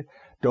God,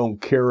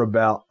 don't care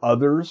about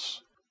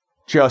others,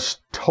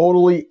 just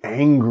totally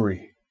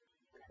angry.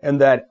 And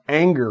that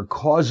anger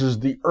causes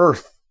the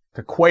earth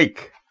to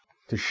quake,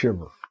 to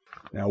shiver.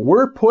 Now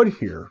we're put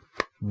here,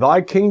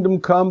 thy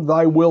kingdom come,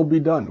 thy will be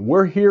done.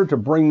 We're here to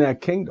bring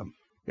that kingdom.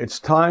 It's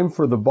time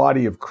for the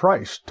body of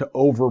Christ to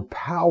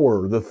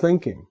overpower the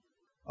thinking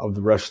of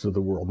the rest of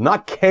the world,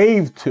 not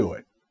cave to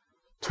it.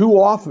 Too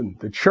often,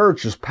 the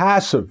church is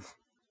passive.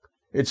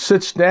 It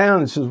sits down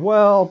and says,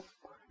 well,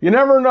 you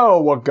never know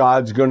what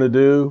God's going to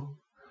do.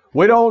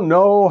 We don't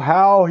know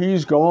how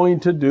He's going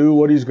to do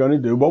what He's going to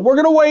do, but we're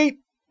going to wait.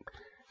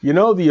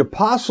 The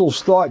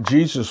apostles thought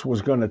Jesus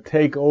was going to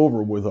take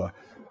over with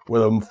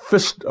a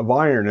fist of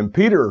iron. And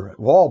Peter,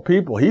 of all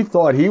people, he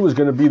thought he was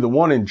going to be the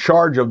one in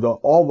charge of the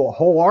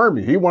whole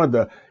army. He wanted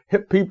to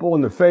hit people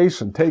in the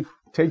face and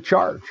take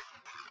charge.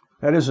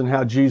 That isn't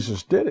how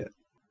Jesus did it.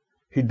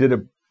 He did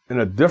it in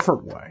a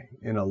different way,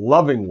 in a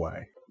loving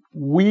way.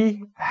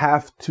 We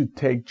have to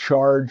take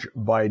charge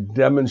by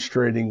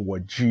demonstrating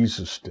what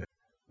Jesus did,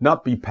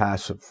 not be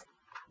passive.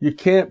 You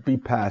can't be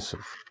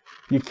passive.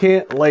 You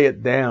can't lay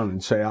it down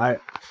and say,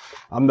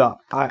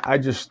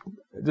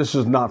 this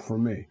is not for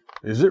me.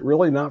 Is it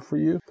really not for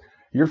you?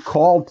 You're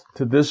called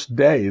to this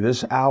day,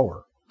 this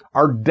hour.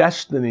 Our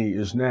destiny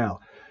is now.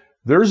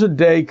 There's a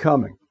day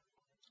coming,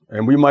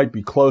 and we might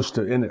be close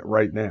to in it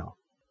right now,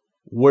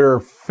 where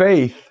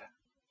faith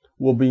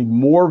will be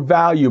more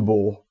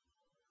valuable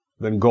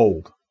than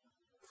gold.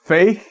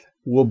 Faith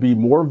will be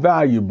more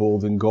valuable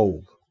than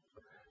gold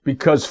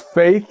because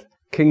faith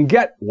can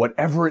get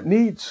whatever it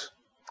needs.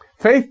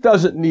 Faith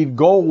doesn't need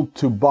gold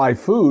to buy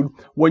food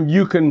when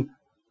you can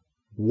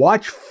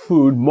watch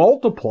food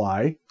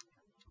multiply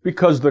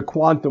because the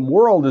quantum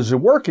world is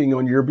working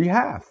on your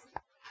behalf.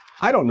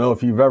 I don't know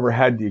if you've ever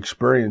had the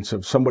experience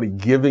of somebody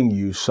giving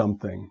you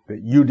something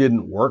that you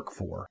didn't work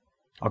for,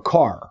 a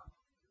car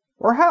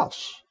or a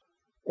house.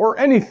 or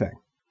anything.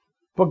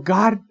 But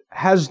God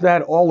has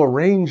that all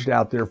arranged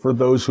out there for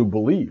those who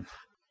believe.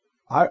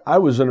 I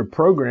was in a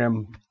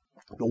program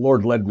the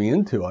Lord led me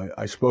into.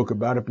 I spoke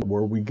about it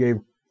where we gave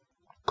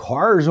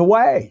cars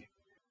away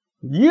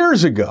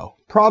years ago.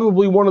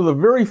 Probably one of the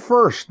very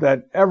first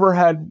that ever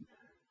had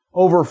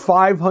over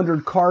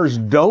 500 cars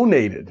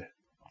donated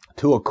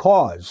to a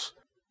cause,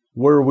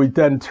 where we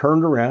then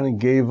turned around and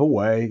gave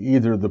away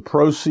either the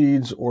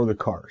proceeds or the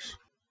cars.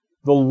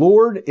 The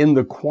Lord in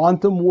the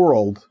quantum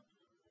world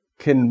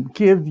can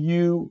give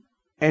you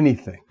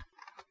anything.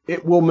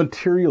 It will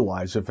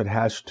materialize if it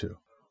has to.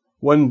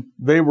 When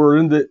they were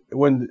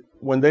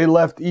when they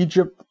left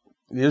Egypt,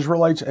 the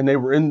Israelites, and they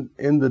were in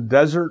the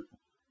desert,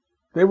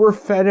 they were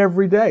fed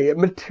every day. It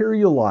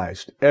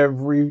materialized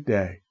every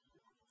day.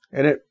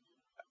 And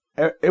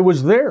it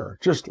was there,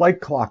 just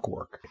like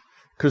clockwork,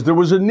 because there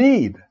was a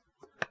need.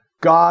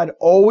 God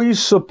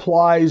always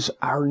supplies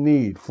our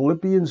need.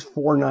 Philippians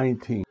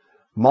 4:19.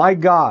 My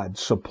God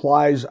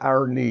supplies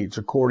our needs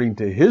according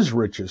to his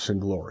riches and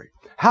glory.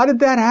 How did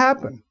that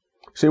happen?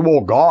 You say,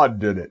 well, God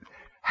did it.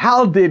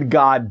 How did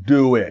God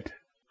do it?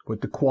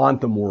 With the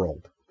quantum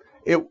world.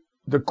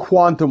 The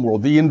quantum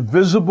world, the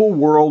invisible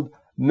world,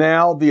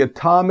 now the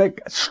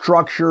atomic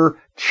structure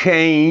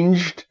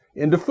changed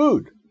into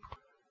food.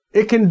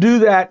 It can do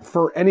that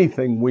for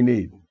anything we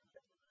need.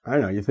 I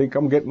know, you think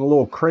I'm getting a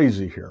little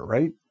crazy here,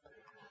 right?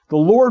 The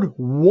Lord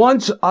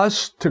wants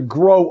us to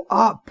grow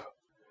up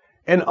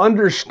and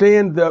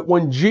understand that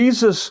when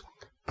Jesus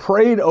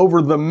prayed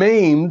over the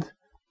maimed,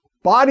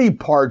 body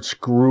parts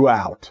grew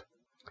out.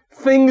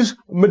 Things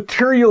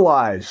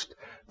materialized.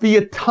 The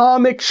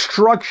atomic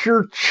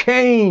structure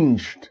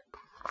changed.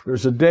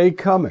 There's a day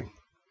coming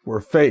where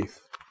faith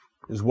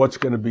is what's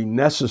going to be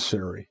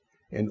necessary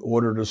in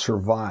order to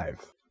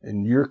survive.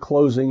 And you're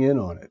closing in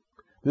on it.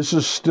 This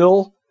is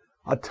still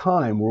a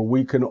time where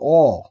we can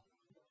all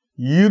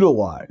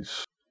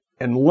utilize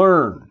and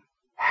learn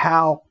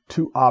how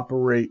to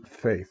operate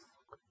faith.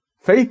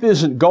 Faith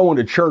isn't going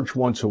to church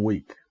once a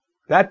week.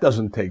 That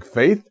doesn't take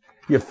faith.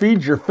 You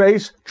feed your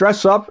face,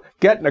 dress up,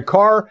 get in a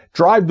car,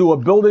 drive to a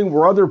building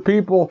where other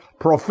people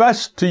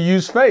profess to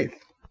use faith.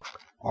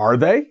 Are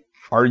they?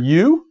 Are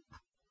you?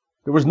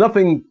 There was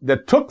nothing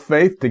that took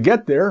faith to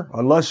get there,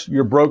 unless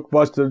you're broke,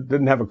 busted,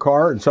 didn't have a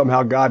car, and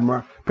somehow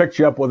God picked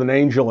you up with an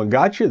angel and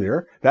got you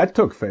there. That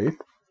took faith.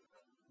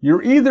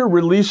 You're either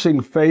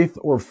releasing faith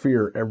or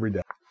fear every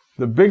day.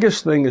 The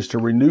biggest thing is to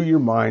renew your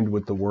mind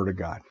with the Word of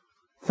God.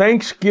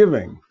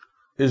 Thanksgiving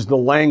is the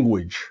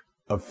language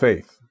of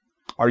faith.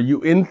 Are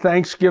you in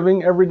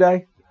thanksgiving every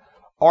day?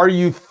 Are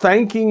you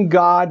thanking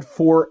God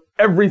for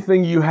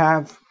everything you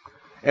have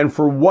and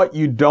for what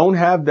you don't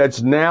have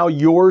that's now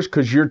yours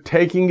because you're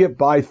taking it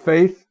by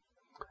faith?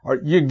 Or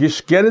you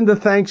just get into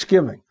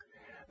thanksgiving.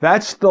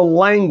 That's the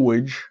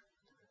language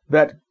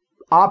that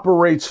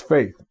operates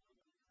faith.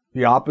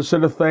 The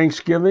opposite of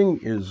thanksgiving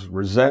is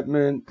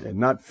resentment and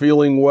not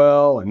feeling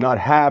well and not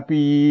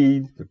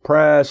happy,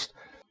 depressed,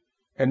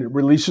 and it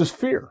releases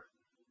fear.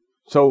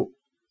 So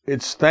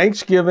it's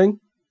thanksgiving.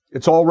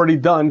 It's already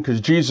done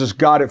because Jesus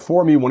got it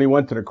for me when he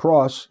went to the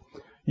cross.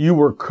 You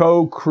were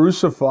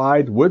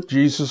co-crucified with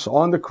Jesus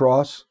on the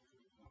cross.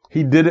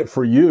 He did it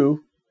for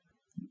you.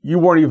 You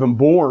weren't even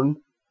born,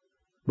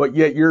 but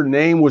yet your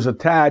name was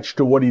attached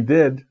to what he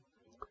did,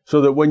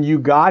 so that when you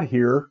got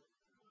here,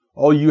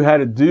 all you had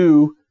to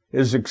do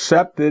is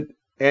accept it,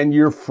 and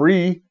you're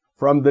free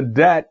from the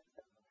debt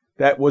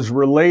that was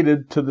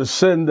related to the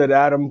sin that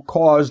Adam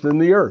caused in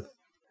the earth.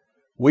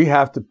 We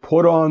have to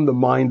put on the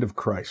mind of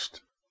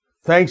Christ.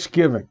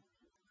 Thanksgiving,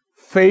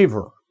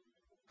 favor,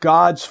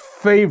 God's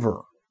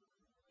favor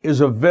is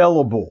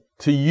available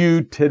to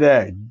you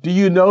today. Do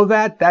you know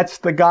that? That's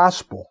the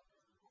gospel.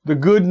 The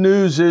good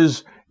news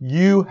is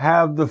you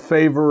have the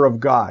favor of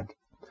God.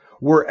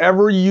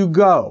 Wherever you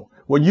go,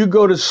 when you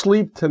go to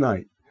sleep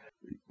tonight,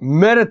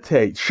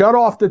 meditate, shut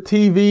off the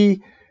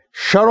TV,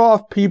 shut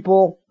off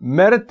people,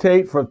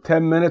 meditate for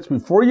 10 minutes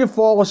before you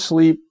fall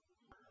asleep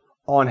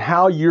on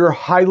how you're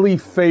highly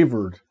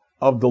favored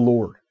of the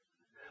Lord.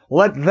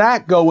 Let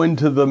that go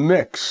into the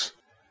mix,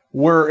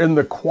 where in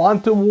the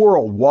quantum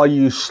world, while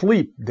you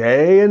sleep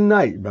day and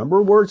night,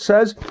 remember where it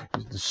says,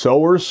 the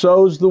sower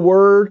sows the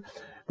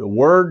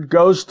word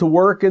goes to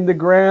work in the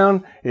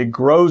ground, it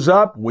grows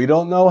up, we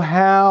don't know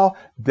how,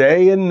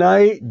 day and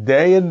night,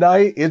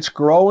 it's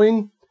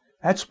growing.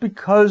 That's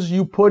because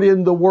you put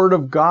in the word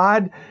of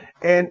God,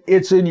 and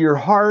it's in your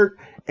heart,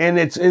 and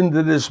it's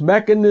into this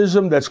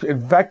mechanism that's,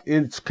 in fact,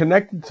 it's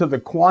connected to the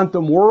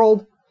quantum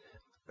world.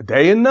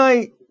 Day and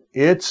night,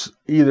 it's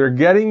either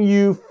getting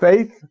you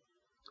faith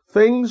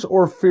things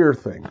or fear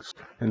things.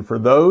 And for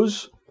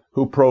those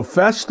who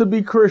profess to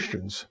be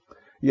Christians,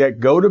 yet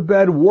go to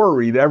bed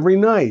worried every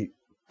night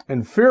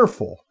and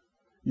fearful,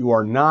 you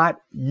are not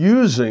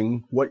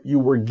using what you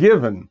were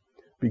given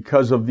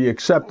because of the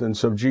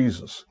acceptance of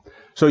Jesus.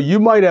 So you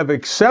might have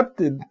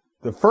accepted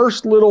the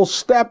first little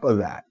step of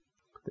that.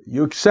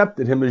 You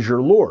accepted him as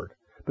your Lord.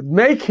 But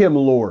make him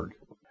Lord.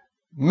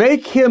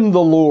 Make him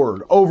the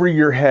Lord over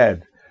your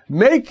head.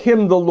 Make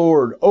him the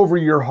Lord over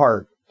your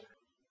heart.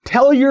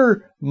 Tell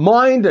your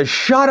mind to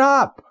shut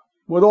up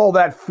with all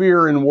that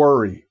fear and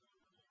worry.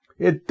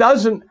 It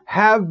doesn't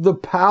have the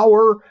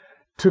power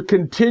to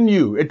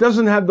continue. It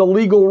doesn't have the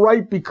legal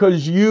right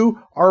because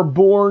you are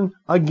born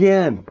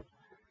again.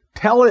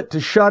 Tell it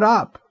to shut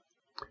up.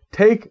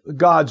 Take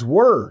God's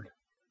word.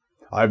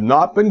 I've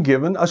not been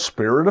given a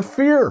spirit of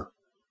fear,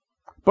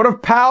 but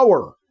of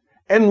power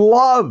and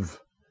love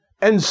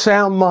and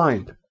sound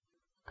mind.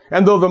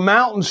 And though the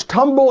mountains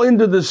tumble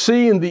into the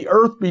sea and the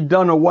earth be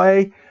done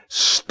away,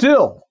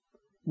 still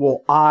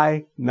will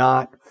I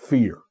not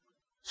fear.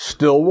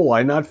 Still will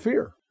I not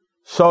fear.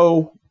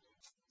 So,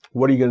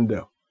 what are you going to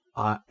do?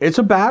 It's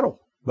a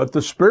battle, but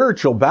the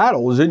spiritual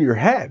battle is in your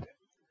head.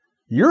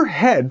 Your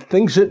head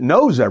thinks it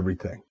knows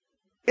everything.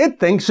 It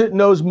thinks it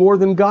knows more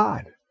than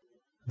God.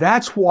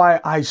 That's why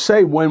I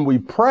say when we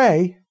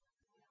pray,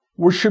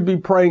 we should be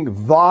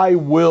praying, thy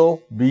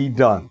will be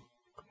done.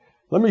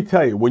 Let me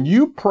tell you, when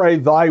you pray,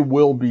 thy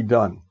will be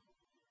done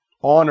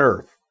on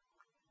earth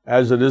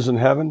as it is in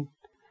heaven,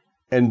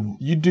 and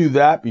you do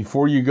that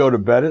before you go to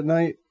bed at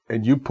night,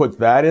 and you put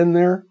that in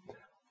there,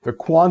 the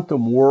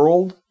quantum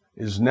world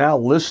is now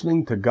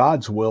listening to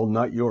God's will,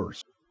 not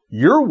yours.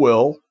 Your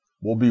will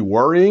be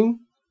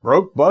worrying,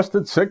 broke,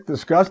 busted, sick,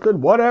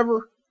 disgusted,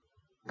 whatever.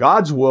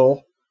 God's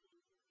will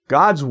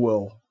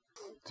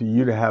to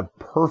you to have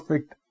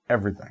perfect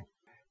everything.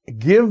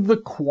 Give the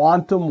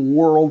quantum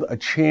world a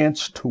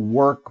chance to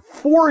work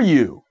for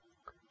you.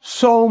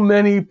 So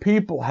many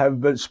people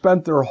have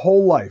spent their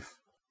whole life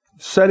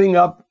setting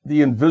up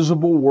the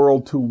invisible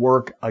world to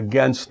work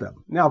against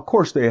them. Now, of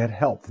course, they had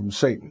help from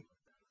Satan.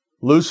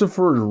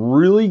 Lucifer is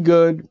really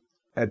good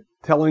at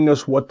telling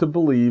us what to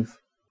believe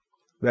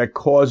that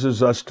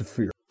causes us to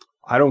fear.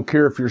 I don't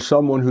care if you're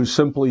someone who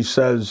simply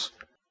says,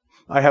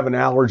 I have an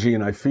allergy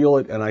and I feel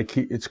it and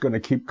it's going to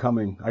keep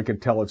coming. I can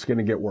tell it's going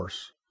to get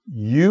worse.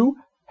 You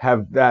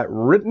have that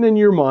written in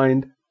your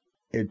mind,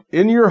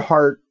 in your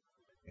heart,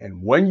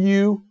 and when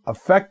you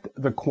affect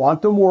the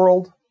quantum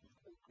world,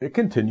 it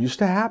continues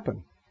to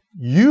happen.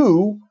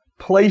 You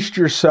placed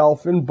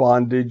yourself in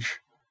bondage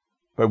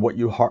by what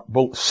you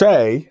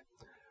say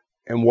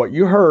and what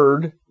you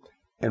heard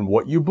and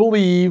what you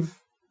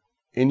believe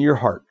in your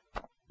heart.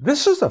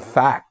 This is a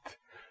fact.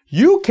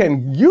 You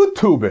can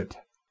YouTube it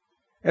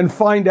and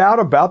find out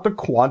about the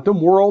quantum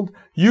world.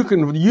 You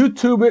can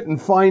YouTube it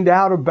and find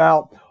out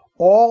about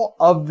all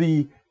of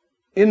the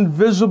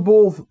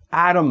invisible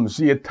atoms,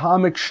 the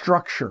atomic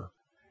structure.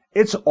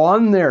 It's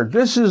on there.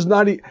 This is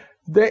not,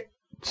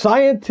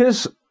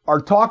 scientists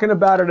are talking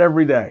about it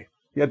every day.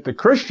 Yet the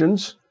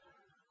Christians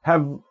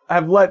have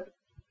let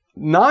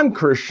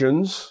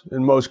non-Christians,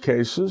 in most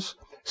cases,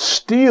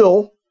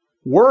 steal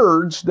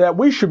words that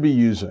we should be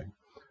using.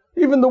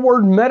 Even the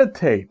word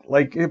meditate,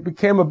 like it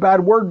became a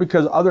bad word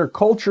because other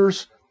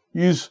cultures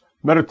use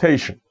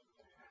meditation.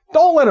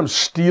 Don't let them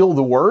steal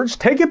the words.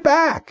 Take it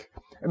back.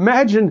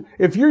 Imagine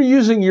if you're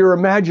using your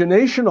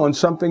imagination on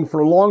something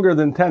for longer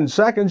than 10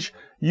 seconds,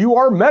 you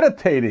are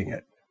meditating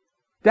it.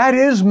 That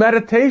is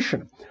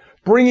meditation.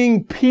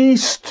 Bringing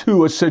peace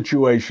to a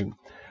situation.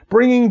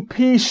 Bringing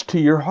peace to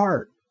your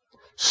heart.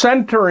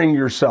 Centering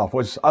yourself,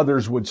 as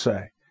others would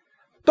say.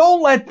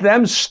 Don't let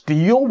them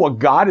steal what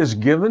God has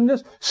given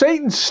us.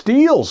 Satan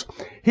steals.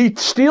 He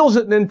steals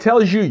it and then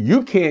tells you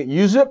you can't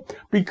use it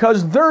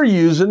because they're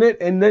using it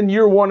and then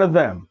you're one of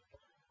them.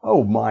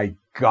 Oh my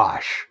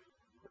gosh.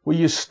 Will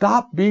you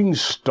stop being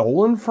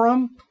stolen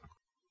from?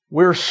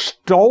 We're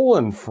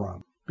stolen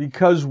from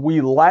because we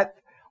let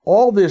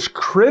all this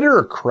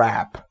critter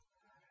crap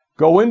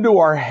go into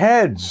our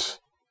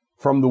heads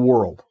from the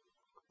world.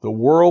 The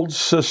world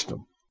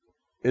system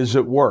is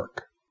at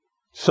work.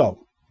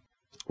 So,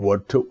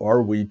 what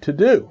are we to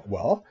do?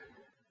 Well,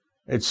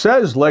 it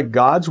says, let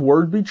God's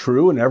word be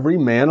true and every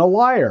man a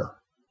liar.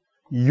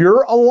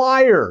 You're a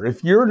liar.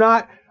 If you're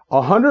not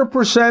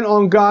 100%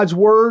 on God's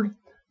word,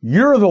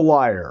 you're the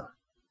liar.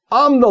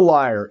 I'm the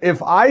liar.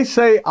 If I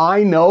say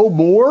I know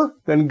more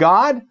than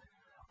God,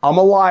 I'm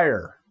a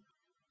liar.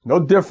 No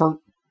different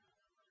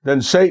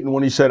than Satan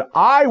when he said,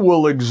 I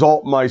will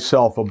exalt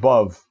myself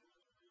above.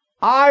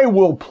 I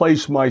will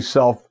place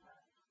myself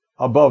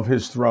above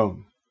his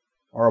throne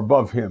or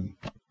above him.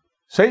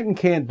 Satan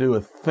can't do a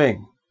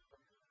thing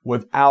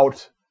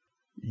without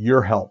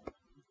your help.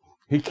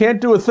 He can't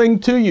do a thing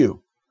to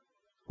you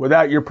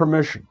without your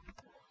permission.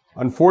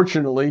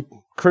 Unfortunately,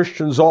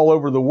 Christians all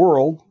over the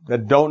world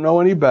that don't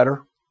know any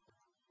better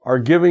are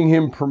giving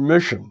him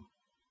permission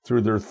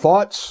through their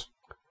thoughts,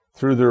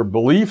 through their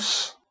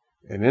beliefs,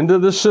 and into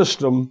the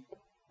system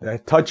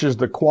that touches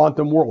the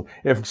quantum world.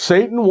 If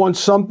Satan wants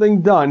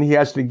something done, he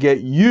has to get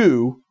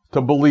you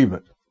to believe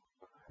it.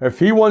 If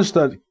he wants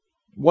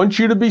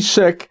you to be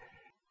sick,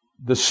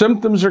 the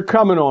symptoms are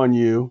coming on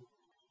you,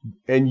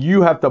 and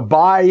you have to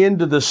buy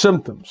into the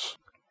symptoms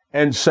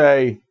and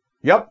say,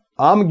 yep,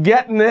 I'm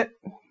getting it.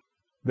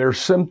 They're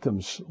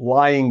symptoms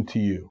lying to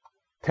you,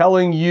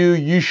 telling you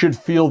you should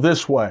feel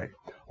this way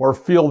or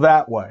feel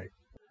that way.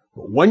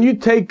 But when you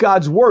take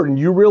God's word and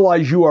you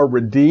realize you are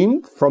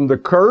redeemed from the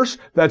curse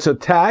that's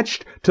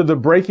attached to the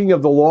breaking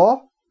of the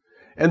law,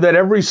 and that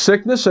every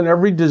sickness and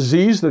every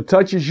disease that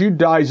touches you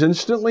dies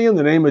instantly in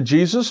the name of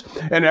Jesus,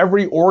 and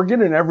every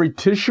organ and every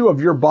tissue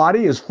of your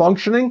body is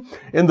functioning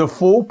in the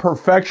full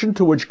perfection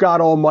to which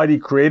God Almighty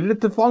created it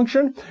to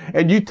function,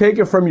 and you take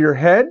it from your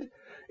head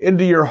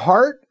into your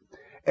heart,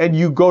 and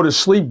you go to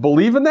sleep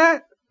believing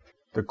that,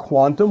 the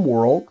quantum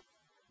world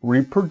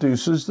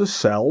reproduces the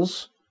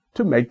cells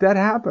to make that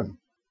happen.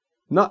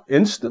 Not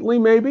instantly,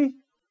 maybe,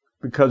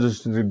 because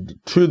it's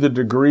to the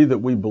degree that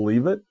we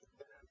believe it,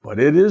 but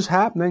it is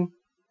happening.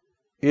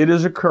 It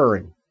is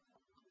occurring.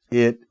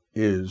 It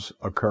is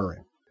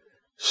occurring.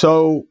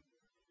 So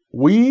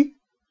we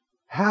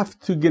have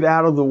to get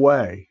out of the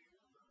way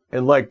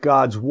and let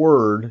God's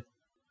word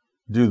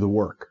do the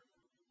work.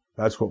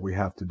 That's what we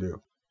have to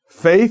do.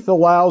 Faith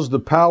allows the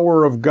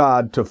power of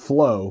God to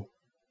flow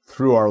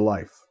through our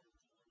life.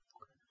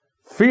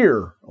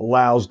 Fear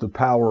allows the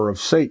power of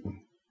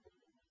Satan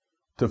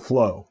to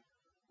flow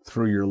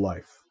through your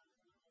life.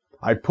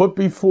 I put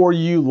before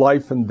you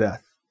life and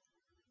death,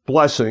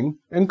 blessing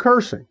and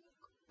cursing.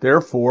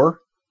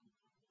 Therefore,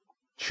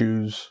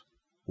 choose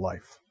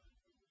life.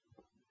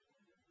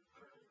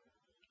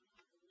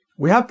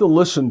 We have to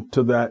listen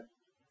to that,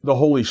 the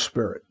Holy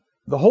Spirit.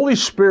 The Holy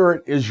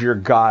Spirit is your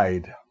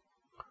guide.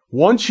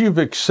 Once you've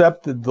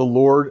accepted the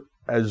Lord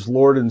as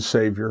Lord and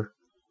Savior,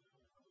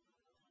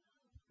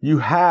 you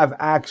have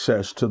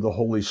access to the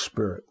Holy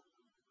Spirit.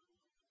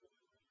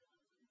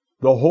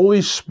 The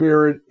Holy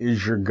Spirit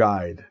is your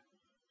guide.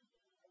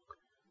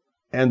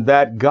 And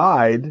that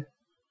guide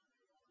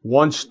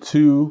wants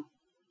to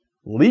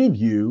lead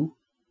you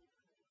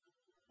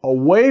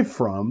away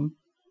from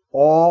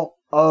all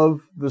of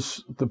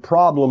the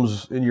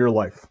problems in your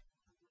life.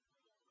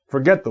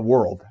 Forget the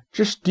world.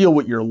 Just deal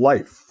with your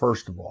life,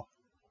 first of all.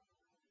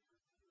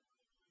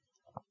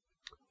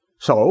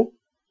 So,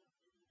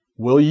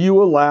 will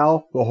you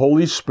allow the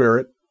Holy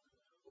Spirit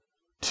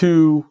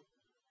to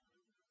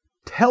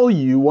tell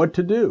you what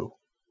to do,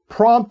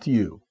 prompt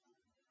you,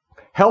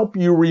 help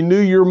you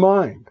renew your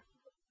mind?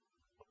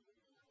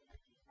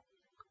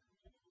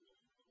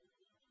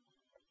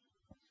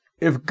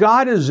 If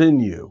God is in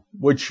you,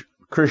 which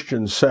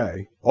Christians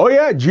say, oh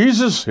yeah,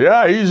 Jesus,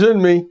 yeah, he's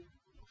in me.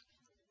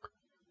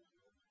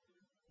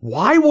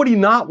 Why would he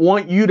not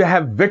want you to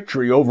have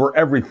victory over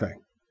everything?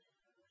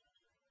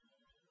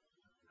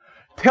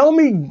 Tell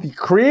me the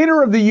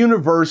creator of the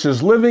universe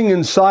is living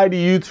inside of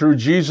you through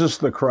Jesus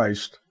the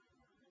Christ,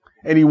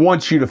 and he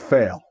wants you to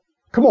fail.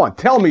 Come on,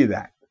 tell me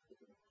that.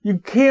 You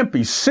can't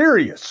be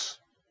serious.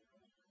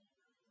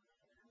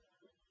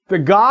 The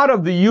God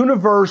of the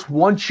universe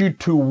wants you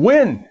to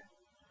win.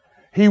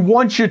 He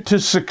wants you to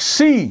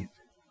succeed.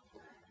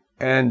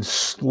 And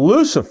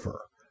Lucifer,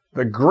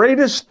 the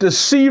greatest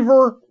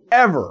deceiver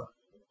ever,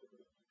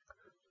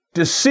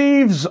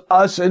 deceives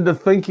us into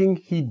thinking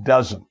he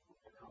doesn't.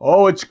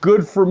 Oh, it's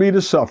good for me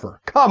to suffer.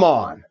 Come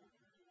on.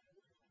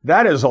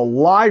 That is a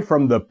lie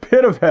from the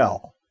pit of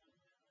hell.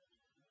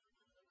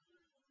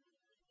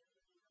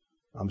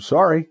 I'm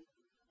sorry,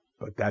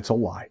 but that's a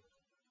lie.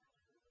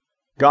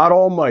 God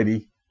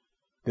Almighty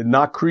did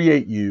not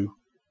create you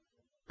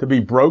to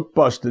be broke,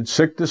 busted,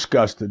 sick,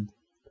 disgusted,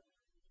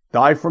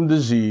 die from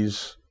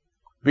disease,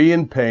 be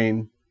in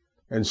pain,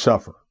 and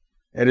suffer.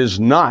 It is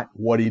not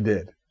what he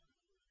did.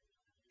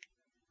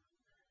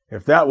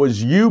 If that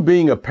was you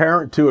being a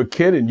parent to a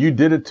kid and you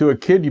did it to a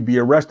kid, you'd be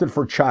arrested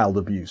for child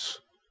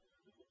abuse.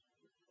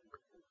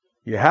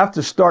 You have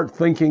to start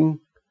thinking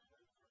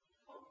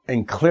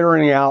and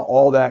clearing out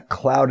all that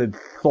clouded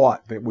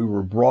thought that we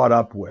were brought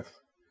up with.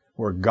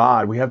 Where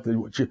God,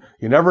 you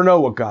never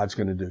know what God's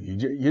going to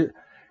do.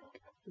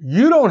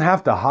 You don't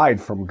have to hide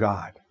from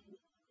God.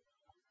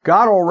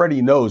 God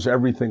already knows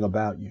everything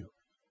about you.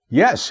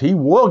 Yes, he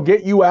will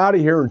get you out of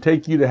here and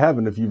take you to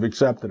heaven if you've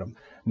accepted him.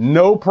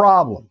 No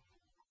problem.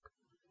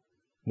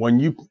 When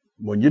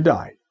you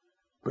die.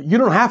 But you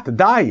don't have to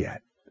die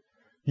yet.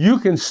 You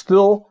can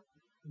still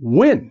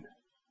win.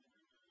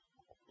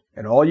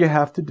 And all you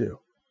have to do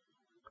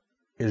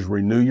is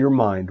renew your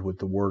mind with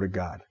the Word of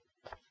God.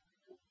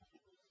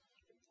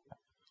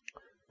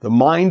 The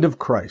mind of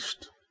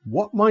Christ.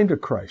 What mind of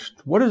Christ?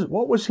 What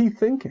was he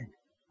thinking?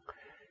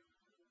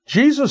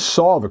 Jesus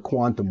saw the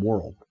quantum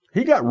world.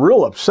 He got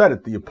real upset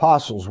at the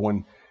apostles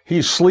when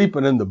he's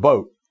sleeping in the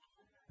boat.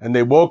 And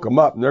they woke him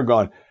up and they're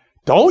going,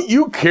 don't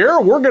you care?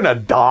 We're going to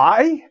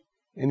die?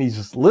 And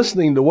he's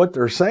listening to what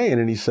they're saying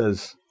and he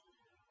says,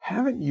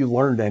 haven't you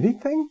learned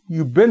anything?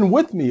 You've been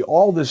with me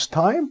all this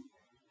time.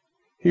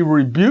 He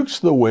rebukes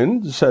the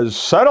wind and says,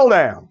 settle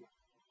down.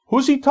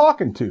 Who's he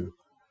talking to?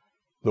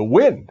 The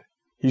wind.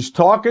 He's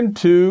talking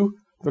to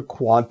the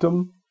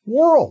quantum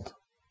world.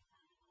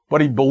 But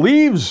he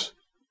believes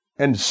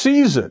and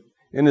sees it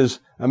in his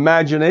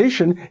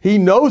imagination. He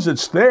knows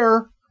it's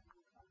there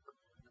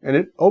and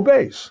it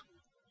obeys.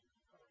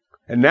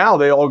 And now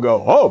they all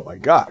go, oh my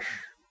gosh,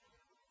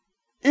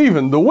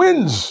 even the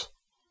winds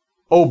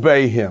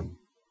obey him.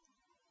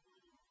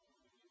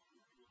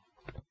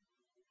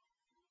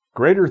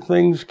 Greater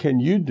things can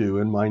you do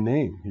in my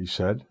name, he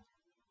said.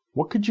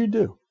 What could you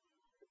do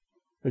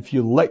if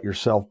you let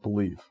yourself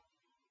believe?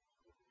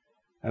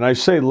 And I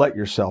say let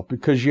yourself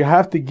because you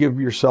have to give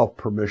yourself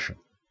permission.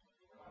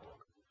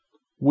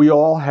 We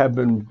all have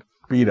been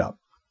beat up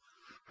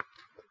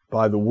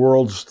by the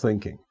world's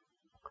thinking.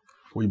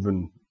 We've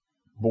been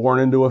born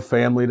into a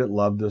family that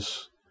loved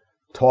us,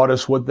 taught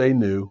us what they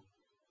knew.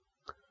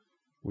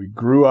 We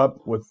grew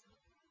up with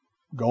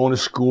going to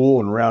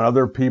school and around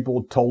other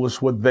people told us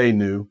what they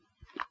knew.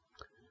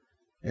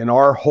 And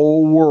our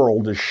whole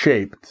world is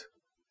shaped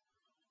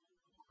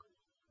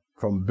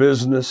from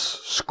business,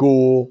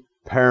 school,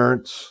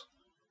 parents,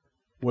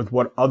 with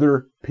what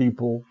other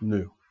people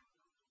knew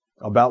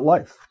about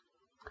life.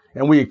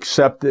 And we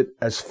accept it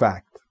as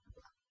fact.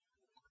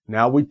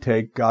 Now we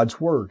take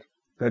God's word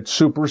that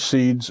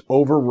supersedes,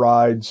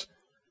 overrides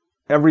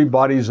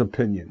everybody's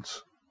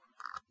opinions.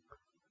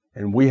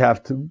 And we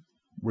have to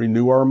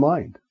renew our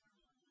mind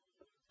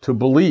to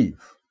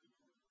believe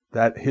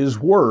that his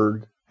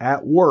word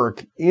at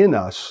work in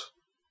us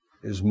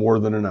is more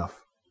than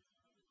enough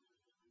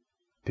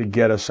to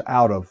get us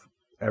out of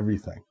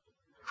everything.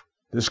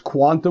 This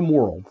quantum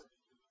world,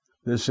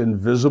 this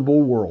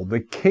invisible world, the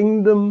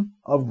kingdom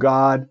of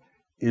God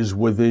is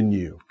within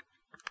you.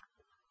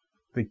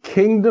 The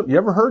kingdom, you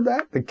ever heard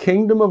that? The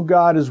kingdom of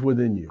God is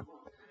within you.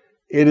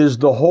 It is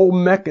the whole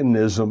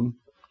mechanism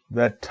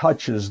that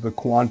touches the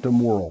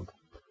quantum world,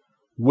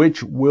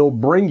 which will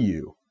bring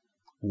you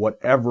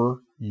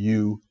whatever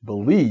you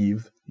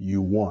believe you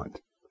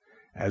want.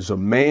 As a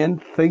man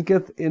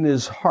thinketh in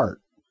his heart,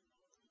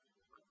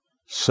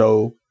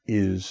 so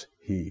is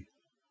he.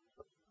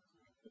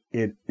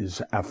 It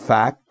is a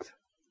fact,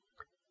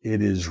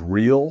 it is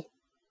real,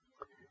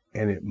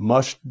 and it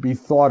must be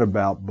thought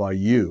about by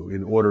you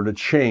in order to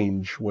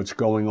change what's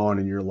going on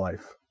in your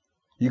life.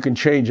 You can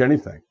change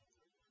anything.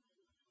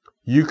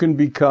 You can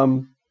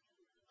become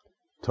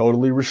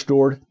totally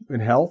restored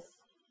in health.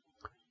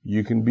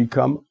 You can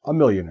become a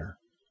millionaire.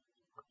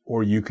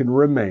 Or you can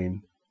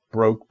remain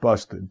broke,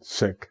 busted,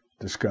 sick,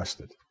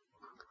 disgusted.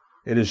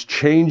 It is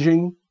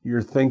changing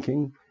your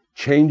thinking,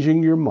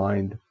 changing your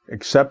mind,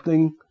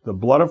 accepting the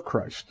blood of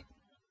Christ,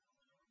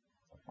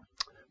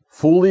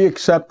 fully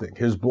accepting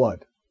his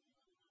blood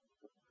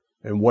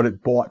and what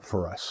it bought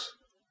for us.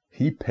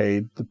 He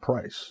paid the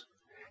price.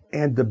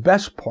 And the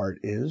best part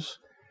is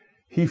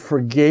he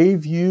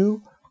forgave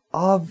you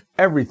of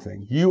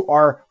everything. You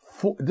are,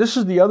 this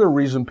is the other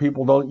reason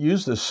people don't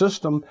use this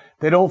system.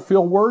 They don't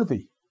feel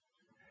worthy.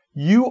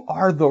 You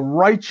are the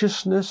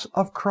righteousness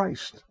of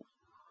Christ.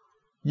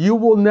 You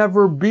will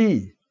never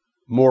be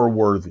more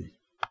worthy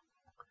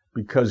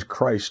because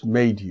Christ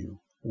made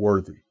you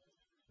worthy.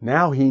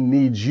 Now he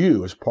needs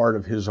you as part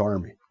of his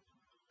army.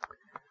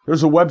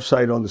 There's a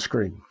website on the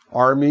screen,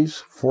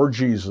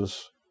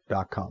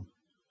 armiesforjesus.com.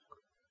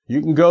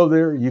 You can go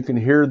there, you can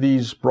hear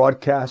these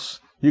broadcasts,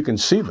 you can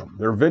see them,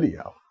 they're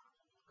video.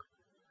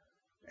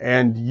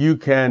 And you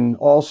can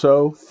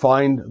also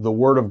find the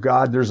Word of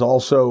God. There's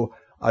also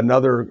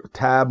another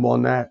tab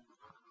on that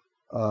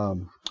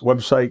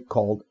website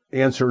called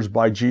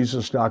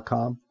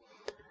answersbyjesus.com.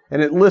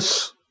 And it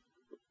lists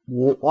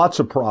lots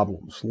of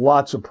problems.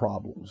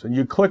 And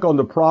you click on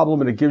the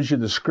problem and it gives you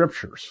the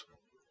scriptures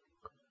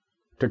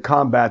to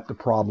combat the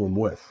problem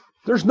with.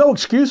 There's no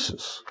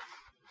excuses.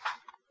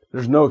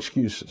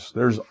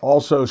 There's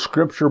also a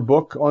scripture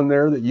book on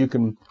there that you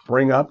can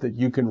bring up that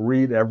you can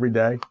read every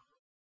day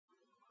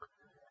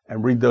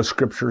and read those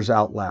scriptures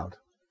out loud.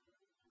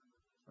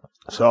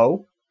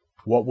 So,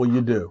 what will you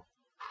do?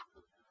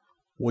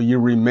 Will you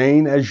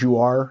remain as you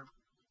are,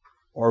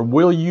 or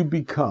will you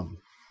become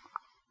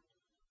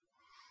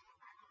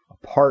a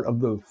part of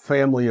the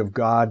family of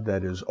God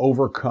that is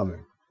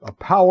overcoming, a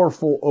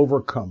powerful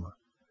overcomer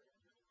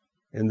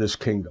in this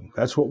kingdom?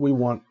 That's what we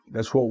want.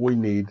 That's what we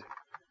need.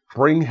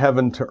 Bring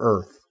heaven to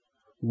earth.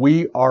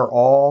 We are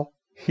all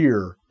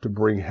here to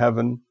bring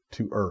heaven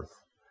to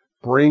earth.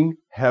 Bring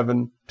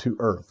heaven to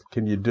earth.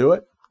 Can you do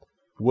it?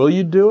 Will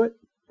you do it?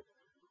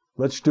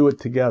 Let's do it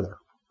together.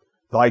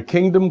 Thy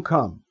kingdom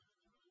come.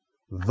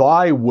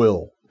 Thy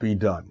will be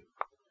done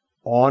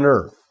on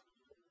earth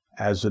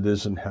as it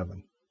is in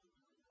heaven.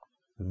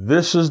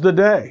 This is the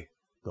day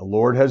the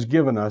Lord has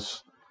given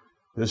us.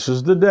 This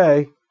is the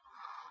day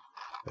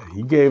that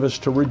he gave us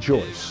to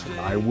rejoice.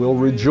 I will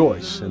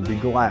rejoice and be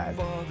glad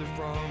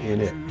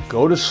in it.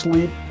 Go to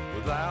sleep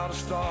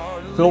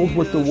filled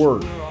with the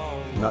word,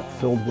 not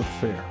filled with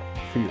fear.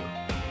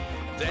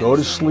 Go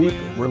to sleep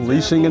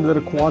releasing into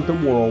the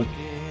quantum world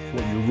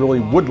what you really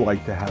would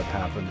like to have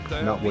happen,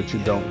 not what you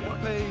don't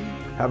want.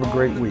 Have a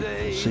great week.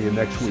 We'll see you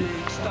next week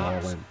on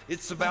All In.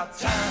 It's about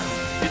time,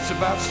 it's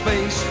about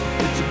space,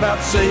 it's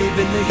about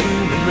saving the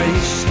human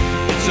race.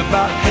 It's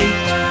about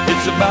hate,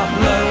 it's about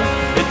love,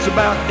 it's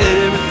about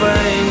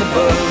everything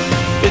above.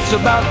 It's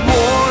about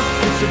war,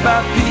 it's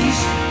about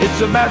peace,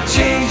 it's about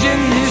changing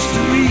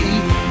history.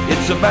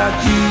 It's about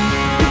you,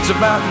 it's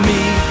about me,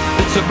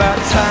 it's about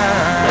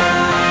time.